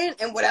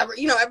important, and whatever,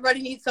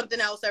 everybody needs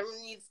something else.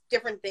 Everyone needs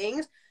different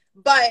things.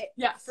 But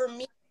for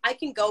me, I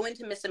can go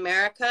into Miss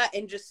America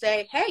and just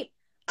say, hey,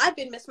 I've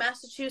been Miss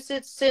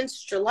Massachusetts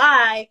since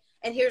July,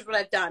 and here's what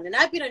I've done. And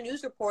I've been a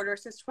news reporter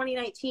since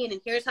 2019,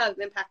 and here's how I've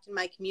impacted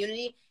my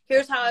community.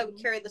 Here's how I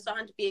would carry this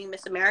on to being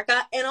Miss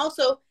America. And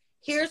also,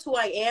 here's who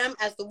I am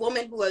as the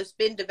woman who has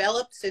been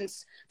developed for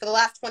the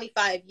last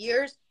 25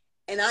 years,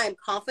 and I am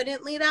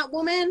confidently that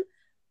woman.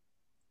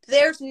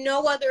 There's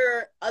no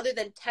other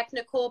than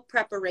technical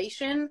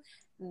preparation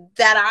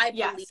that I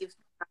believe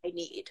I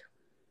need.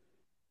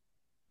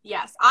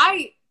 Yes,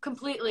 I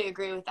completely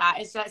agree with that.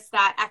 It's just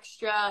that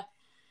extra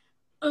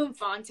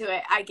oomph onto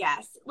it, I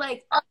guess.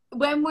 Like,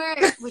 when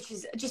which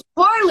is just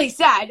poorly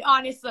said,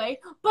 honestly,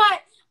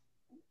 but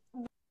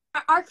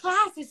our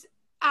class is,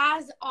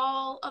 as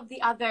all of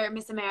the other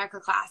Miss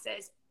America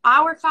classes,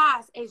 our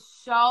class is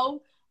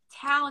so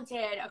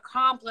talented,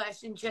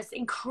 accomplished, and just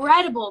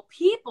incredible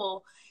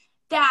people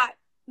that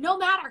no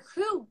matter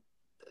who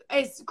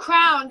is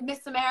crowned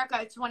Miss America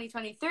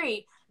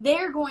 2023,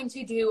 they're going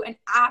to do an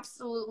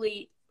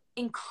absolutely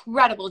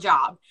incredible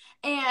job.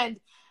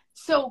 And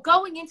so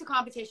going into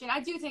competition,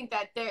 I do think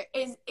that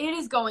it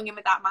is going in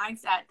with that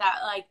mindset that,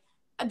 like,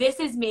 this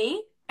is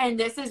me and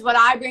this is what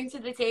I bring to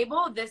the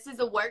table. This is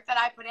the work that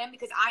I put in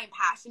because I am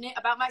passionate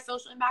about my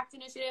social impact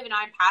initiative and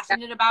I'm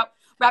passionate about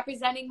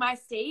representing my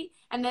state,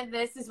 and then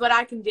this is what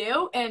I can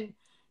do. And,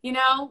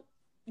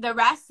 the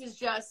rest is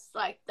just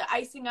like the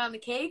icing on the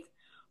cake.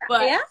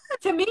 But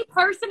to me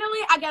personally,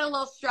 I get a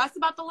little stressed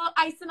about the little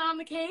icing on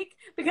the cake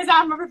because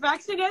I'm a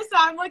perfectionist. So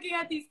I'm looking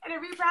at these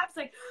interview preps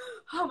like,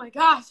 oh my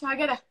gosh, I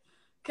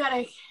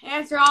gotta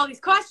answer all these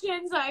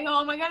questions. Like,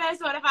 oh my goodness,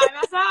 what if I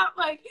mess up?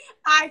 Like,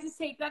 I just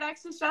take that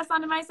extra stress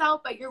onto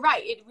myself. But you're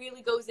right. It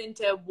really goes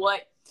into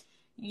what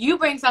you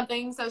bring,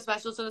 something so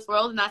special to this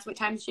world. And that's what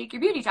Time to Shake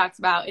Your Beauty talks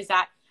about, is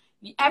that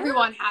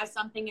everyone has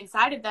something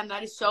inside of them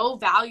that is so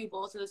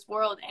valuable to this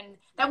world, and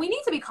that we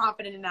need to be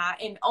confident in that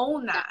and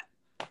own that.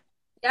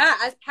 Yeah,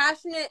 as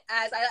passionate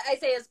as I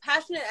say, as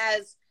passionate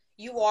as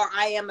you are,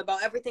 I am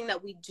about everything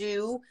that we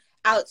do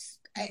out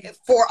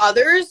for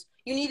others.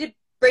 You need to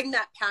bring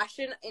that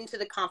passion into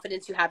the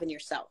confidence you have in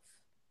yourself.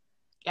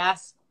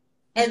 Yes.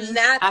 And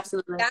that's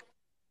absolutely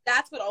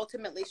that's what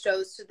ultimately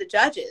shows to the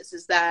judges,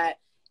 is that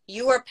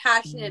you are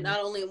passionate not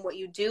only in what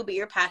you do, but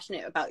you're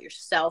passionate about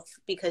yourself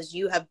because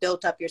you have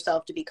built up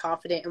yourself to be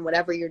confident in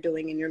whatever you're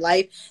doing in your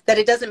life. That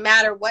it doesn't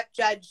matter what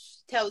judge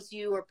tells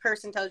you or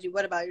person tells you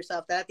what about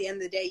yourself, that at the end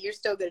of the day, you're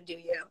still going to do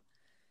you.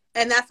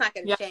 And that's not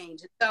going to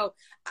change. So,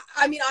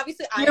 I mean,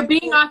 obviously, you're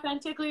being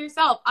authentically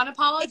yourself,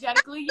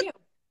 unapologetically you.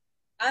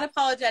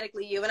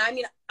 Unapologetically you. And I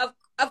mean,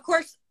 of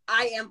course,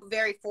 I am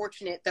very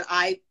fortunate that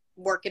I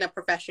work in a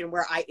profession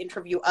where I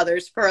interview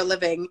others for a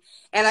living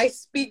and I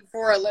speak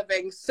for a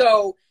living.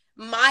 So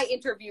my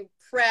interview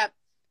prep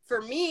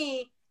for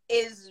me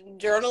is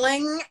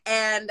journaling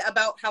and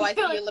about how I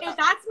feel about. If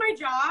that's my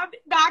job,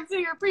 back to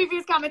your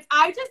previous comments,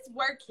 I just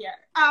work here.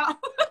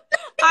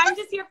 I'm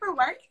just here for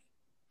work.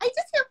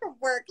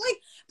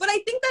 But I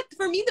think that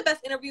for me, the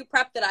best interview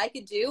prep that I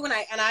could do, and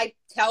I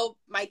tell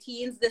my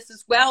teens this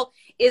as well,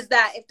 is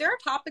that if there are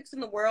topics in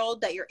the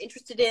world that you're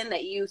interested in,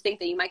 that you think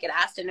that you might get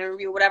asked in an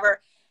interview or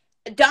whatever,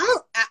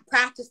 don't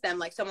practice them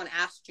like someone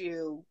asked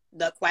you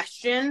the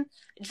question.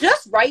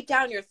 Just write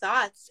down your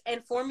thoughts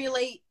and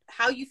formulate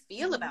how you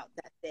feel about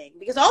that thing.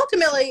 Because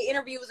ultimately,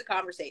 interview is a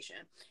conversation.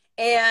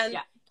 And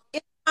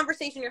it's a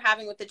conversation you're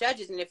having with the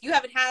judges. And if you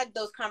haven't had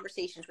those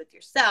conversations with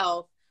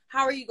yourself,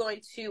 how are you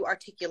going to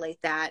articulate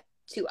that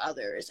to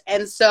others?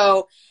 And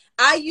so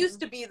I used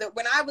to be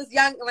when I was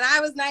young, when I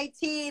was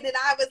 19 and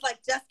I was like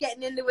just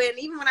getting into it. And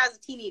even when I was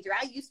a teenager,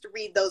 I used to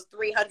read those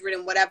 300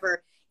 and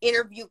whatever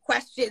interview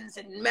questions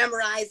and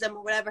memorize them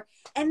or whatever.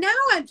 And now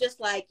I'm just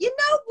like, you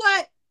know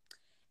what?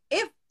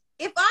 If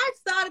I've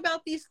thought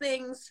about these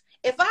things,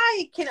 if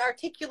I can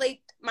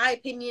articulate my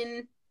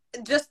opinion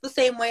just the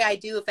same way I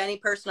do if any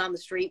person on the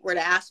street were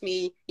to ask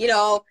me,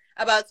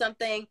 about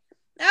something,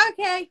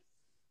 okay.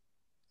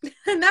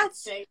 And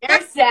that's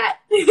set.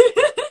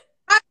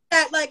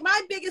 Like,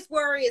 my biggest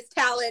worry is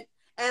talent.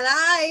 And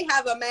I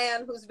have a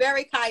man who's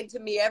very kind to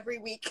me every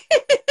week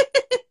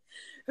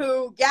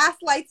who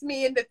gaslights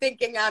me into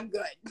thinking I'm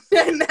good.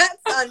 And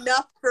that's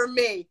enough for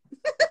me.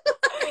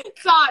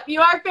 Stop.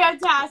 You are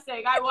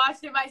fantastic. I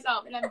watched it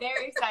myself, and I'm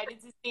very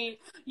excited to see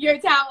your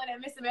talent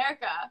at Miss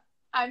America.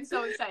 I'm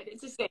so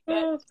excited to see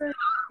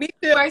it. Me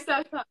too. We're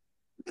so fun.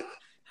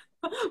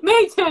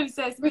 Me too,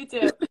 sis. Me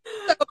too.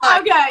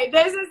 Okay,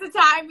 this is the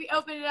time we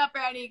open it up for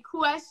any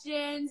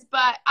questions,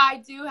 but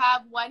I do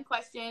have one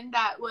question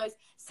that was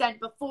sent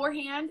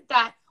beforehand.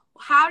 That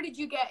how did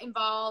you get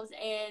involved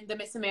in the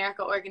Miss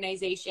America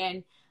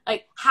organization?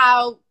 Like,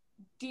 how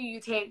do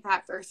you take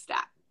that first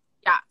step?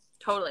 Yeah,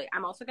 totally.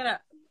 I'm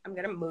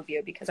gonna move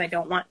you because I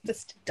don't want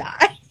this to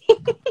die.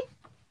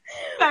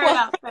 Fair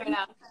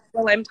enough.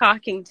 Well, I'm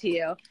talking to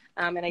you,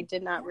 and I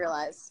did not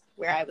realize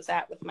where I was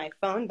at with my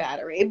phone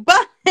battery.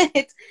 But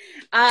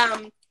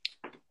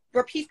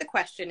repeat the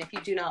question if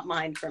you do not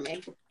mind for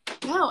me.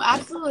 No,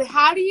 absolutely.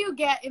 How do you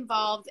get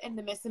involved in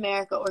the Miss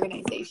America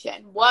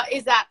organization? What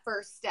is that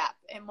first step?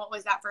 And what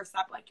was that first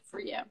step like for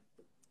you?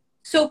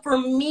 So for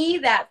me,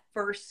 that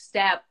first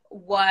step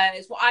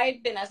was, well, I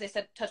had been, as I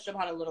said, touched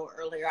upon a little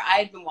earlier, I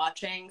had been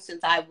watching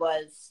since I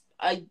was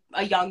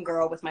a young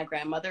girl with my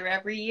grandmother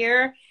every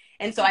year.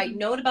 And so I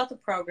known about the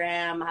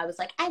program. I was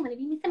like, I want to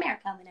be Miss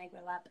America when I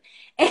grow up.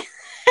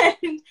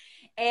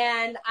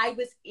 And I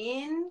was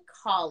in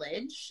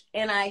college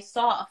and I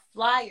saw a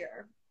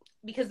flyer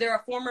because there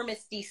are former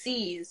Miss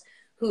DCs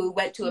who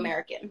went to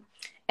American.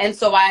 And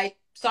so I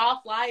saw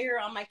a flyer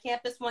on my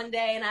campus one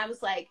day and I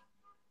was like,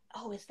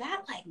 oh, is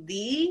that like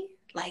the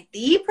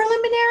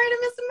preliminary to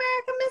Miss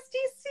America, Miss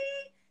DC?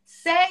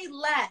 Say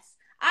less.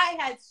 I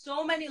had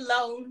so many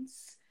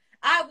loans.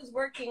 I was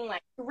working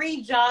like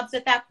 3 jobs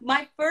at that,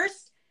 my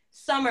first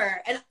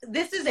summer. And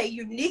this is a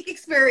unique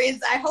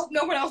experience. I hope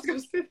no one else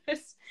goes through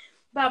this.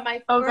 But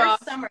my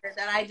first summer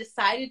that I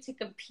decided to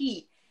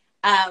compete,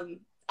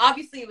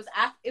 obviously it was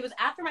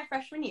after my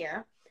freshman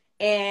year.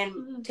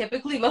 And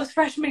typically most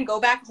freshmen go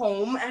back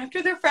home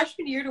after their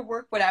freshman year to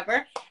work,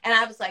 whatever. And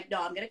I was like,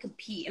 no, I'm going to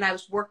compete. And I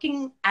was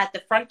working at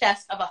the front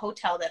desk of a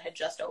hotel that had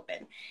just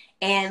opened.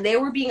 And they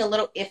were being a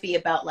little iffy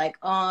about like,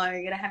 oh,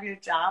 you're going to have your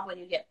job when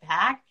you get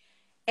back.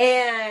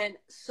 And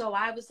so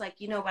I was like,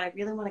 you know what? I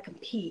really want to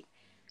compete.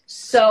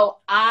 So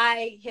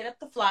I hit up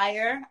the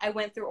flyer. I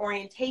went through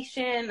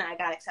orientation. I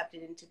got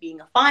accepted into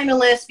being a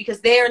finalist because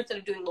there, instead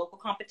of doing local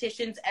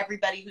competitions,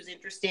 everybody who's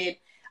interested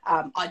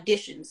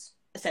auditions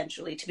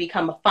essentially to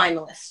become a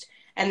finalist.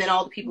 And then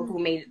all the people who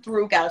made it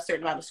through, got a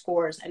certain amount of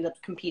scores, ended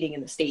up competing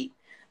in the state,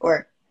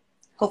 or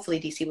hopefully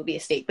DC will be a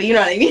state, but you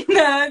know what I mean?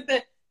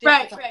 the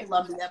right.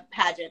 Columbia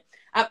pageant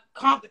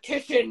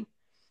competition.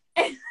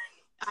 I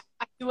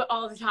do it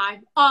all the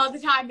time.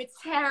 It's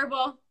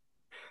terrible.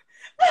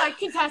 Like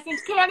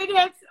contestants,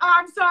 candidates. Oh,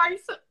 I'm sorry.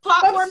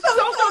 Platforms. So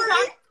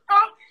sorry.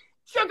 Oh,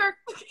 sugar.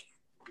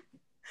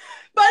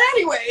 But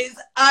anyways,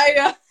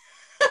 I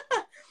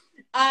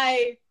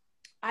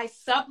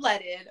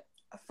subletted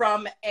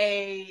from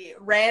a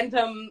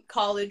random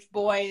college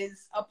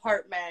boy's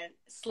apartment,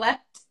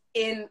 slept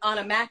on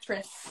a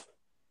mattress,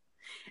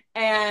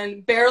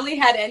 and barely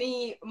had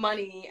any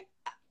money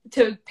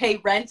to pay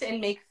rent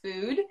and make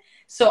food.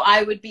 So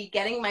I would be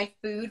getting my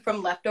food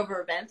from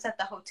leftover events at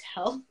the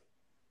hotel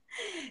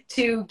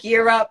to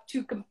gear up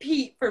to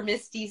compete for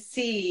Miss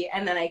DC.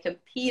 And then I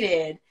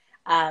competed,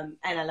 and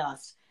I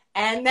lost.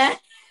 And then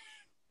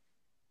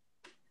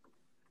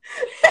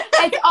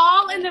it's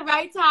all in the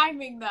right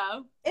timing,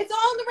 though. It's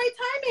all in the right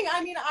timing.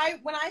 I mean,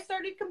 when I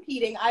started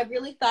competing, I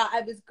really thought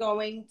I was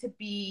going to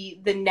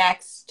be the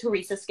next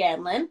Teresa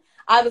Scanlon.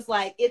 I was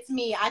like, it's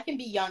me. I can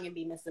be young and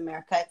be Miss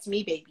America. It's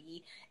me,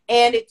 baby.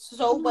 And it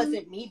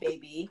wasn't me,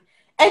 baby.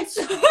 And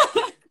so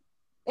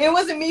it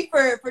wasn't me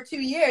for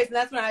 2 years. And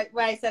that's when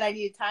I said I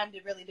needed time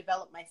to really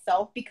develop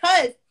myself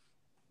because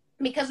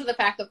of the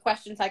fact of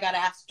questions I got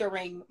asked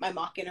during my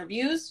mock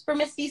interviews for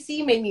Miss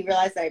DC made me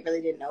realize that I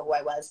really didn't know who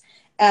I was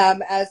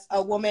as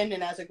a woman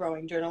and as a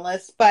growing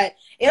journalist. But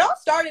it all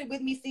started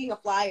with me seeing a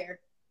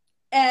flyer.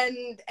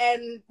 And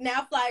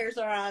now flyers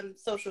are on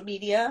social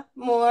media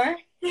more.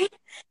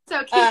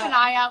 So keep an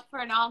eye out for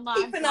an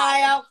online Keep an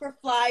eye out for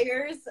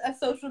flyers,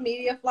 social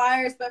media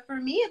flyers. But for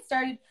me, it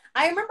started,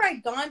 I remember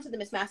I'd gone to the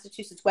Miss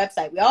Massachusetts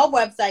website. We all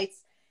have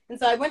websites. And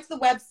so I went to the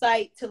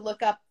website to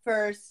look up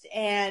first,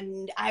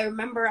 and I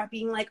remember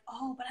being like,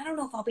 oh, but I don't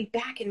know if I'll be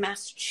back in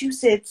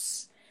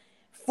Massachusetts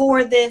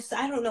for this.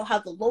 I don't know how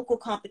the local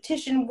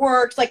competition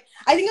works. Like,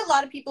 I think a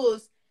lot of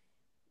people's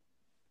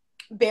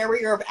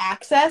barrier of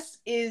access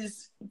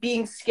is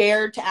being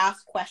scared to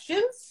ask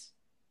questions.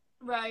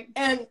 Right.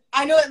 And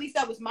I know at least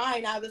that was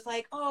mine. I was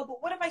like, oh,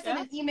 but what if I send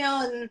an email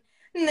and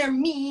they're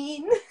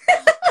mean?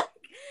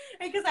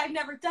 Because I've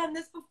never done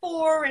this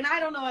before, and I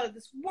don't know how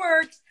this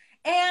works.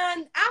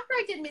 And after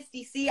I did Miss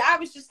DC, I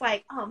was just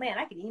like, oh man,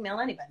 I can email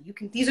anybody.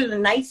 These are the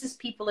nicest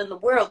people in the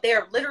world.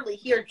 They're literally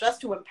here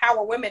just to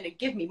empower women and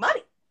give me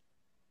money.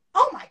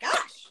 Oh my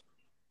gosh.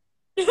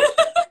 This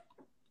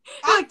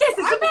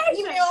is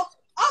amazing.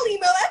 I'll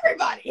email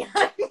everybody.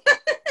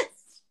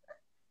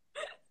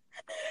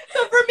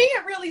 So for me,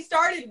 it really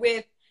started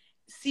with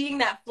seeing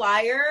that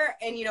flyer.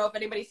 And, you know, if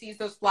anybody sees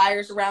those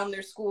flyers around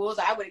their schools,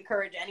 I would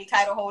encourage any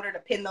title holder to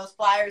pin those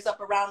flyers up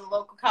around the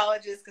local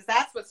colleges because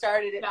that's what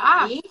started it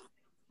for me.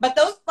 But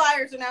those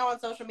flyers are now on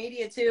social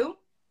media too.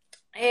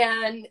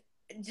 And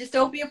just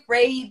don't be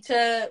afraid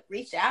to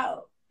reach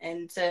out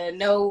and to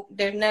know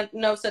there's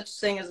no such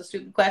thing as a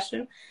stupid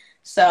question.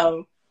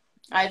 So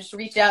I just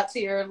reach out to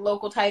your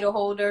local title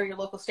holder, your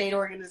local state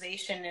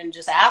organization, and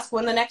just ask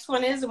when the next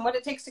one is and what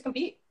it takes to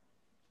compete.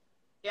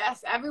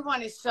 Yes,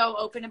 everyone is so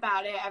open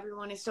about it.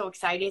 Everyone is so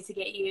excited to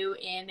get you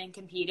in and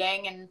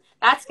competing. And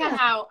that's kind of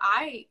how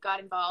I got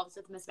involved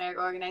with the Miss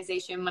America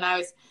organization. When I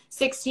was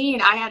 16,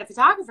 I had a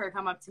photographer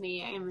come up to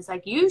me and was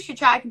like, you should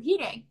try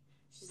competing.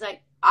 She's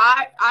like,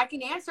 I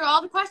can answer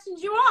all the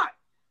questions you want.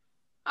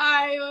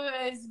 I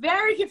was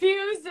very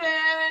confused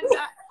and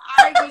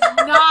I was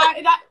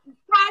not that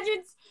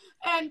pageants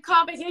then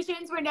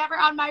competitions were never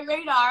on my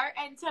radar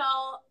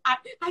until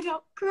I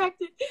don't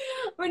correct it.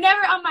 Were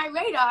never on my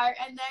radar.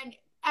 And then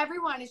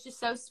everyone is just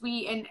so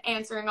sweet in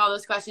answering all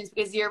those questions,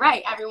 because you're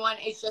right. Everyone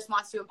just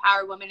wants to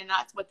empower women, and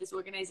that's what this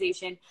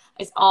organization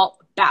is all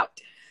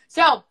about.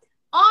 So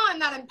on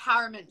that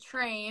empowerment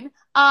train,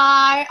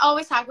 I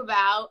always talk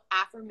about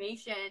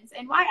affirmations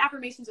and why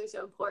affirmations are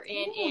so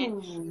important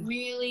in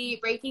really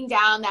breaking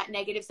down that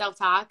negative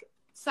self-talk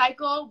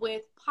cycle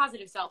with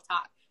positive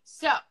self-talk.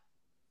 So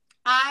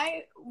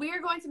we are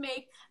going to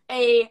make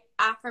a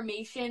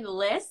affirmation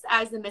list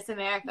as the Miss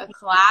America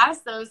class,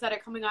 those that are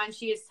coming on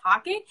She Is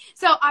Talking.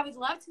 So I would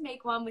love to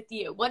make one with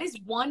you. What is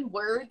one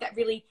word that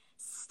really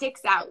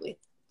sticks out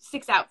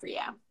for you?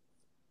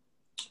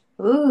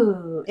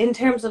 Ooh, in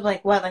terms of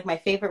like what, like my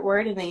favorite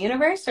word in the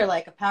universe, or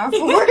like a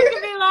powerful word? It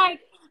could be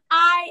like,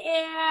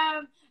 I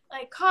am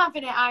like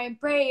confident, I am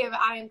brave,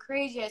 I am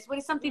courageous. What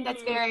is something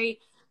that's very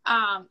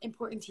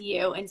important to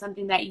you and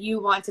something that you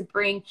want to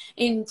bring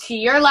into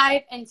your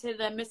life, into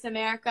the Miss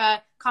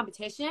America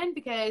competition?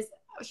 Because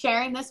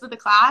sharing this with the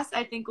class,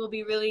 I think, will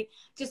be really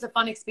just a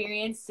fun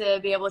experience to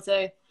be able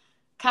to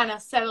kind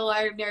of settle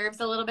our nerves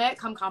a little bit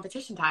come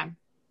competition time.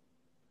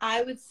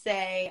 I would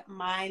say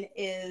mine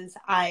is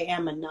I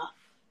am enough.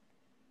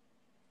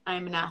 I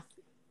am enough.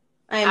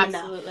 I am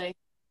absolutely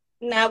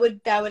enough.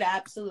 That would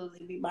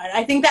absolutely be mine.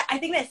 I think that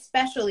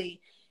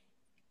especially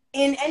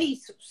in any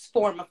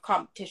form of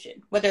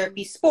competition, whether it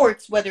be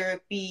sports, whether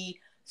it be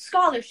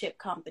scholarship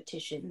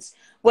competitions,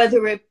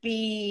 whether it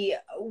be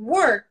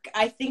work,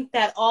 I think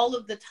that all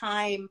of the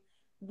time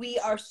we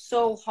are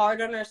so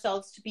hard on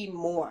ourselves to be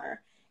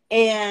more.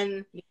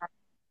 And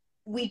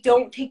we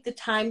don't take the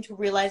time to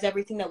realize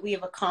everything that we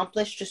have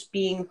accomplished just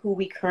being who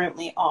we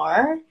currently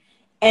are,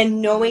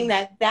 and knowing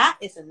that that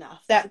is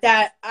enough.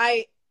 That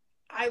I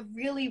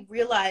really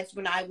realized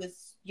when I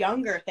was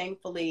younger,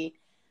 thankfully,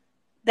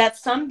 that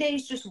some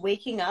days just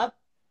waking up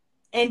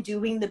and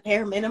doing the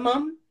bare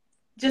minimum,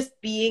 just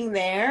being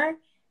there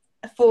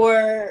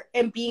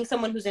and being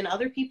someone who's in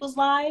other people's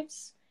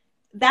lives,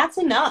 that's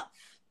enough.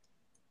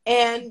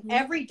 And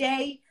every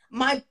day,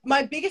 my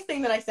biggest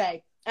thing that I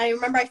say, I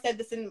remember I said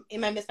this in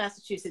my Miss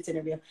Massachusetts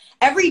interview,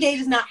 every day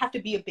does not have to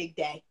be a big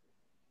day.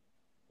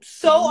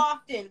 So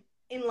often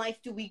in life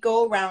do we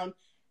go around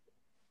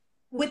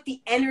with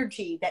the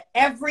energy that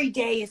every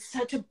day is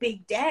such a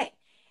big day.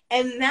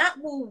 And that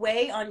will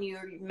weigh on you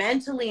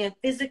mentally and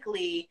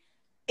physically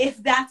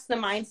if that's the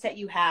mindset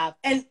you have.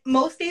 And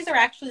most days are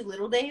actually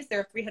little days. There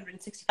are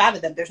 365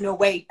 of them. There's no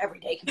way every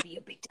day can be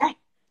a big day.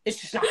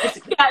 It's just not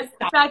physically. Yes,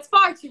 that's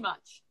far too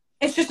much.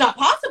 It's just not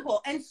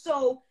possible. And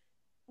so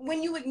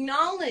when you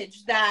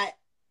acknowledge that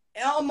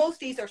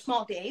most days are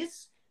small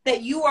days,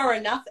 that you are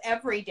enough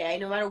every day,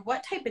 no matter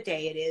what type of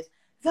day it is,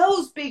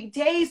 those big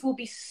days will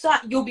be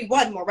you'll be,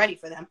 one, more ready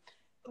for them.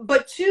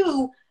 But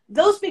two,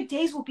 those big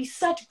days will be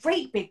such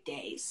great big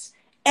days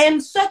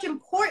and such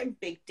important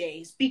big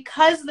days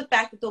because of the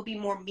fact that they'll be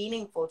more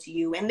meaningful to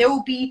you. And there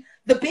will be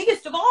the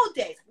biggest of all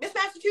days. Miss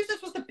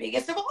Massachusetts was the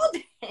biggest of all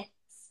days.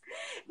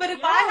 But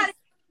if I had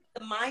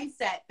the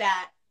mindset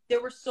that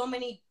there were so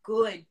many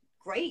good,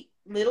 great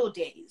little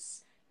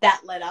days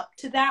that led up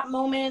to that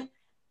moment,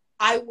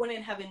 I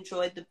wouldn't have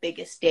enjoyed the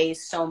biggest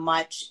days so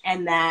much,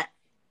 and that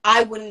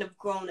I wouldn't have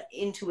grown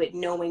into it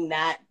knowing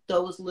that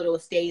those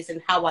littlest days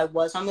and how I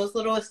was on those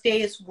littlest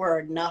days were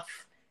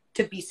enough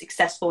to be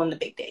successful in the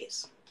big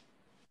days.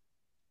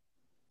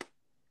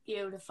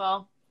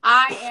 Beautiful.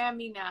 I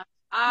am enough.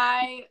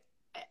 I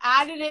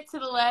added it to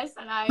the list,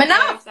 and I'm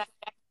very excited.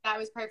 That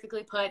was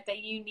perfectly put, that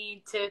you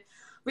need to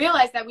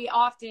realize that we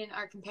often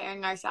are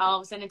comparing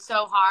ourselves, and it's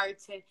so hard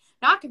to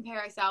not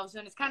compare ourselves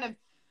when it's kind of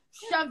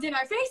shoved in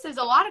our faces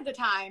a lot of the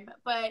time.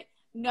 But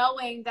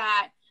knowing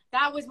that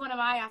was one of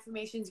my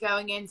affirmations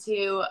going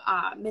into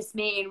Miss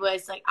Maine,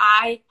 was like,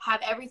 I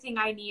have everything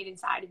I need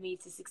inside of me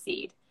to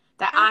succeed,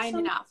 that I'm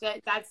enough.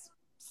 That's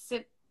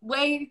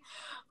way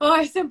more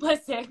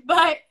simplistic,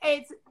 but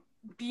it's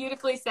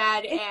beautifully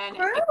said, and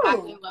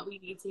exactly what we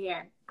need to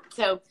hear.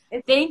 So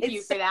thank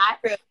you for that.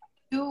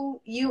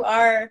 You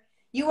are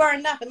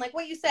enough. And like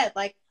what you said,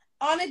 like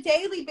on a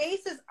daily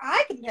basis,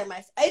 I compare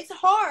myself. It's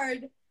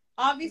hard.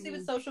 Obviously,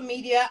 with social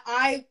media,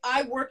 I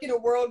work in a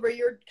world where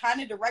you're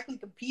kind of directly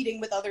competing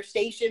with other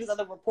stations,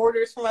 other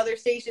reporters from other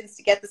stations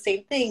to get the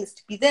same things,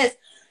 to be this.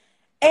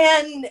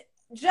 And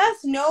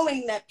just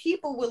knowing that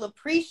people will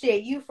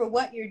appreciate you for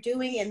what you're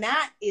doing, and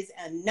that is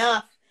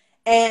enough.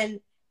 And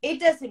it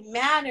doesn't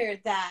matter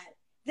that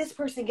this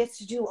person gets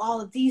to do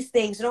all of these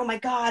things, and oh my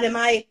God, am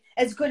I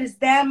as good as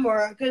them,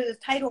 or as good as a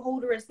title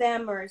holder as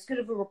them, or as good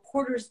of a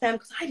reporter as them,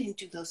 because I didn't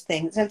do those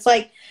things. And it's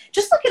like,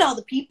 just look at all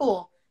the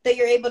people that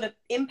you're able to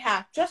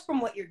impact just from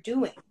what you're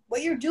doing.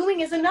 What you're doing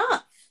is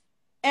enough.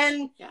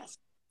 And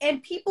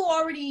and people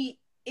already,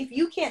 if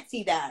you can't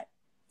see that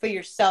for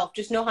yourself,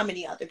 just know how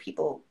many other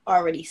people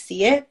already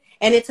see it,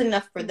 and it's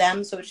enough for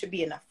them, so it should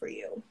be enough for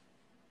you.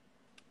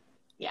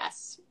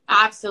 Yes,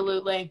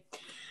 absolutely.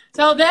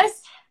 So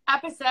this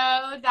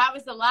episode, that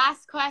was the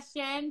last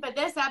question, but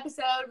this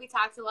episode we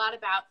talked a lot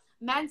about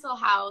mental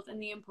health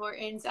and the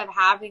importance of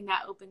having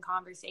that open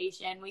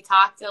conversation. We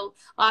talked a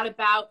lot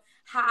about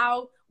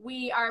how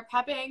we are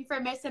prepping for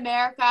Miss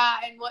America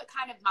and what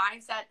kind of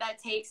mindset that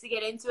takes to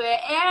get into it,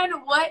 and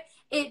what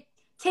it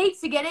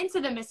takes to get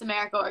into the Miss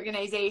America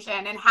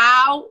organization, and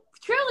how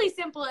truly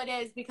simple it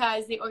is,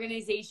 because the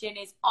organization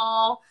is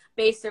all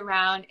based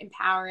around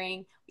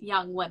empowering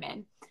young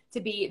women to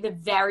be the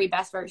very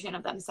best version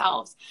of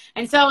themselves.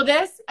 And so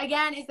this,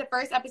 again, is the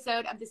first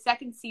episode of the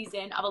second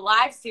season of a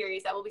live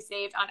series that will be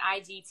saved on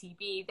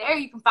IGTV. There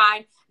you can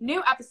find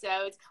new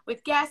episodes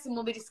with guests, and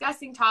we'll be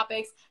discussing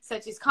topics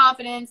such as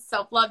confidence,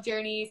 self-love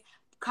journeys,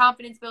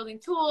 confidence building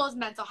tools,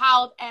 mental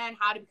health, and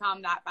how to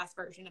become that best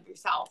version of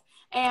yourself.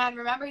 And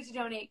remember to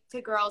donate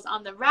to Girls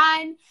on the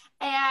Run.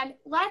 And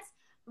let's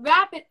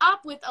wrap it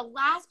up with a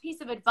last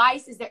piece of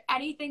advice. Is there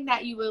anything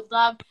that you would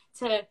love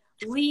to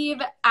leave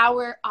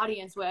our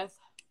audience with?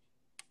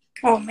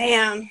 Oh,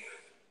 man.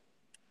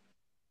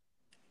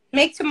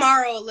 Make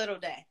tomorrow a little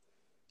day.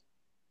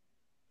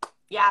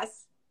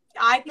 Yes.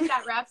 I think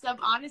that wraps up,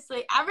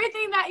 honestly,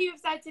 everything that you've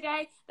said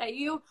today, that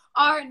you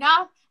are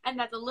enough, and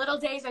that the little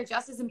days are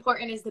just as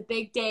important as the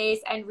big days,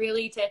 and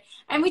really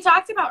and we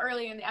talked about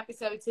earlier in the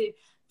episode to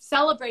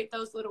celebrate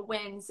those little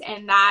wins,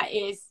 and that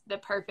is the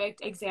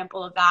perfect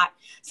example of that.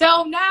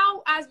 So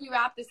now, as we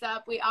wrap this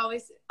up,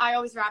 I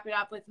always wrap it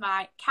up with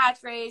my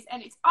catchphrase,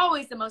 and it's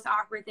always the most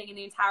awkward thing in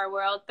the entire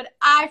world, but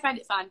I find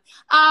it fun.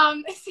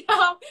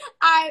 So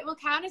I will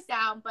count us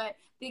down, but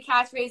the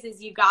catchphrase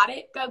is, you got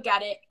it, go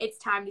get it, it's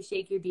time to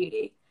shake your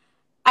beauty.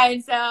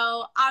 And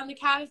so on the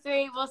count of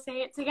 3, we'll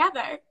say it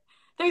together.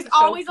 There's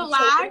always a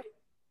lag.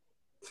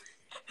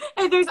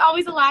 And there's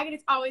always a lag, and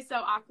it's always so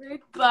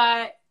awkward,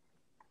 but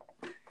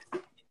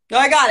No,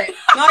 I got it.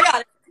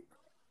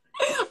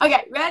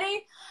 Okay,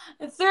 ready?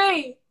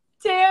 3,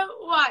 2,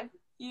 1.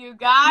 You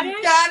got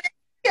it. Got it.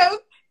 Go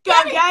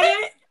get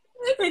it.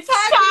 It's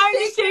time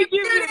to shake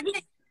your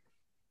beauty.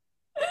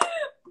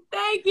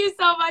 Thank you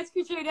so much,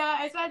 Katrina.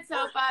 It's been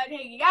so fun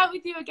hanging out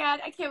with you again.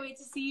 I can't wait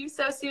to see you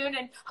so soon,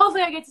 and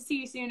hopefully I get to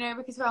see you sooner,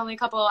 because we're only a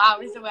couple of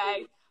hours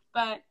away.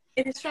 But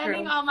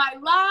sending all my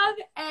love.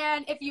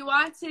 And if you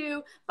want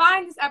to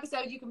find this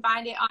episode, you can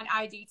find it on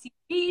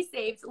IGTV,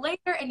 saved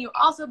later, and you'll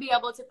also be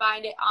able to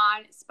find it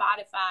on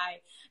Spotify.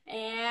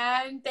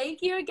 And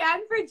thank you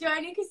again for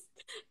joining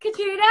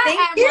Katrina.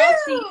 Thank you.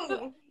 We'll see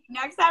you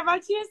next time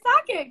on She Is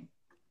Talking.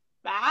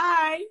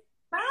 Bye.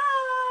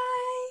 Bye.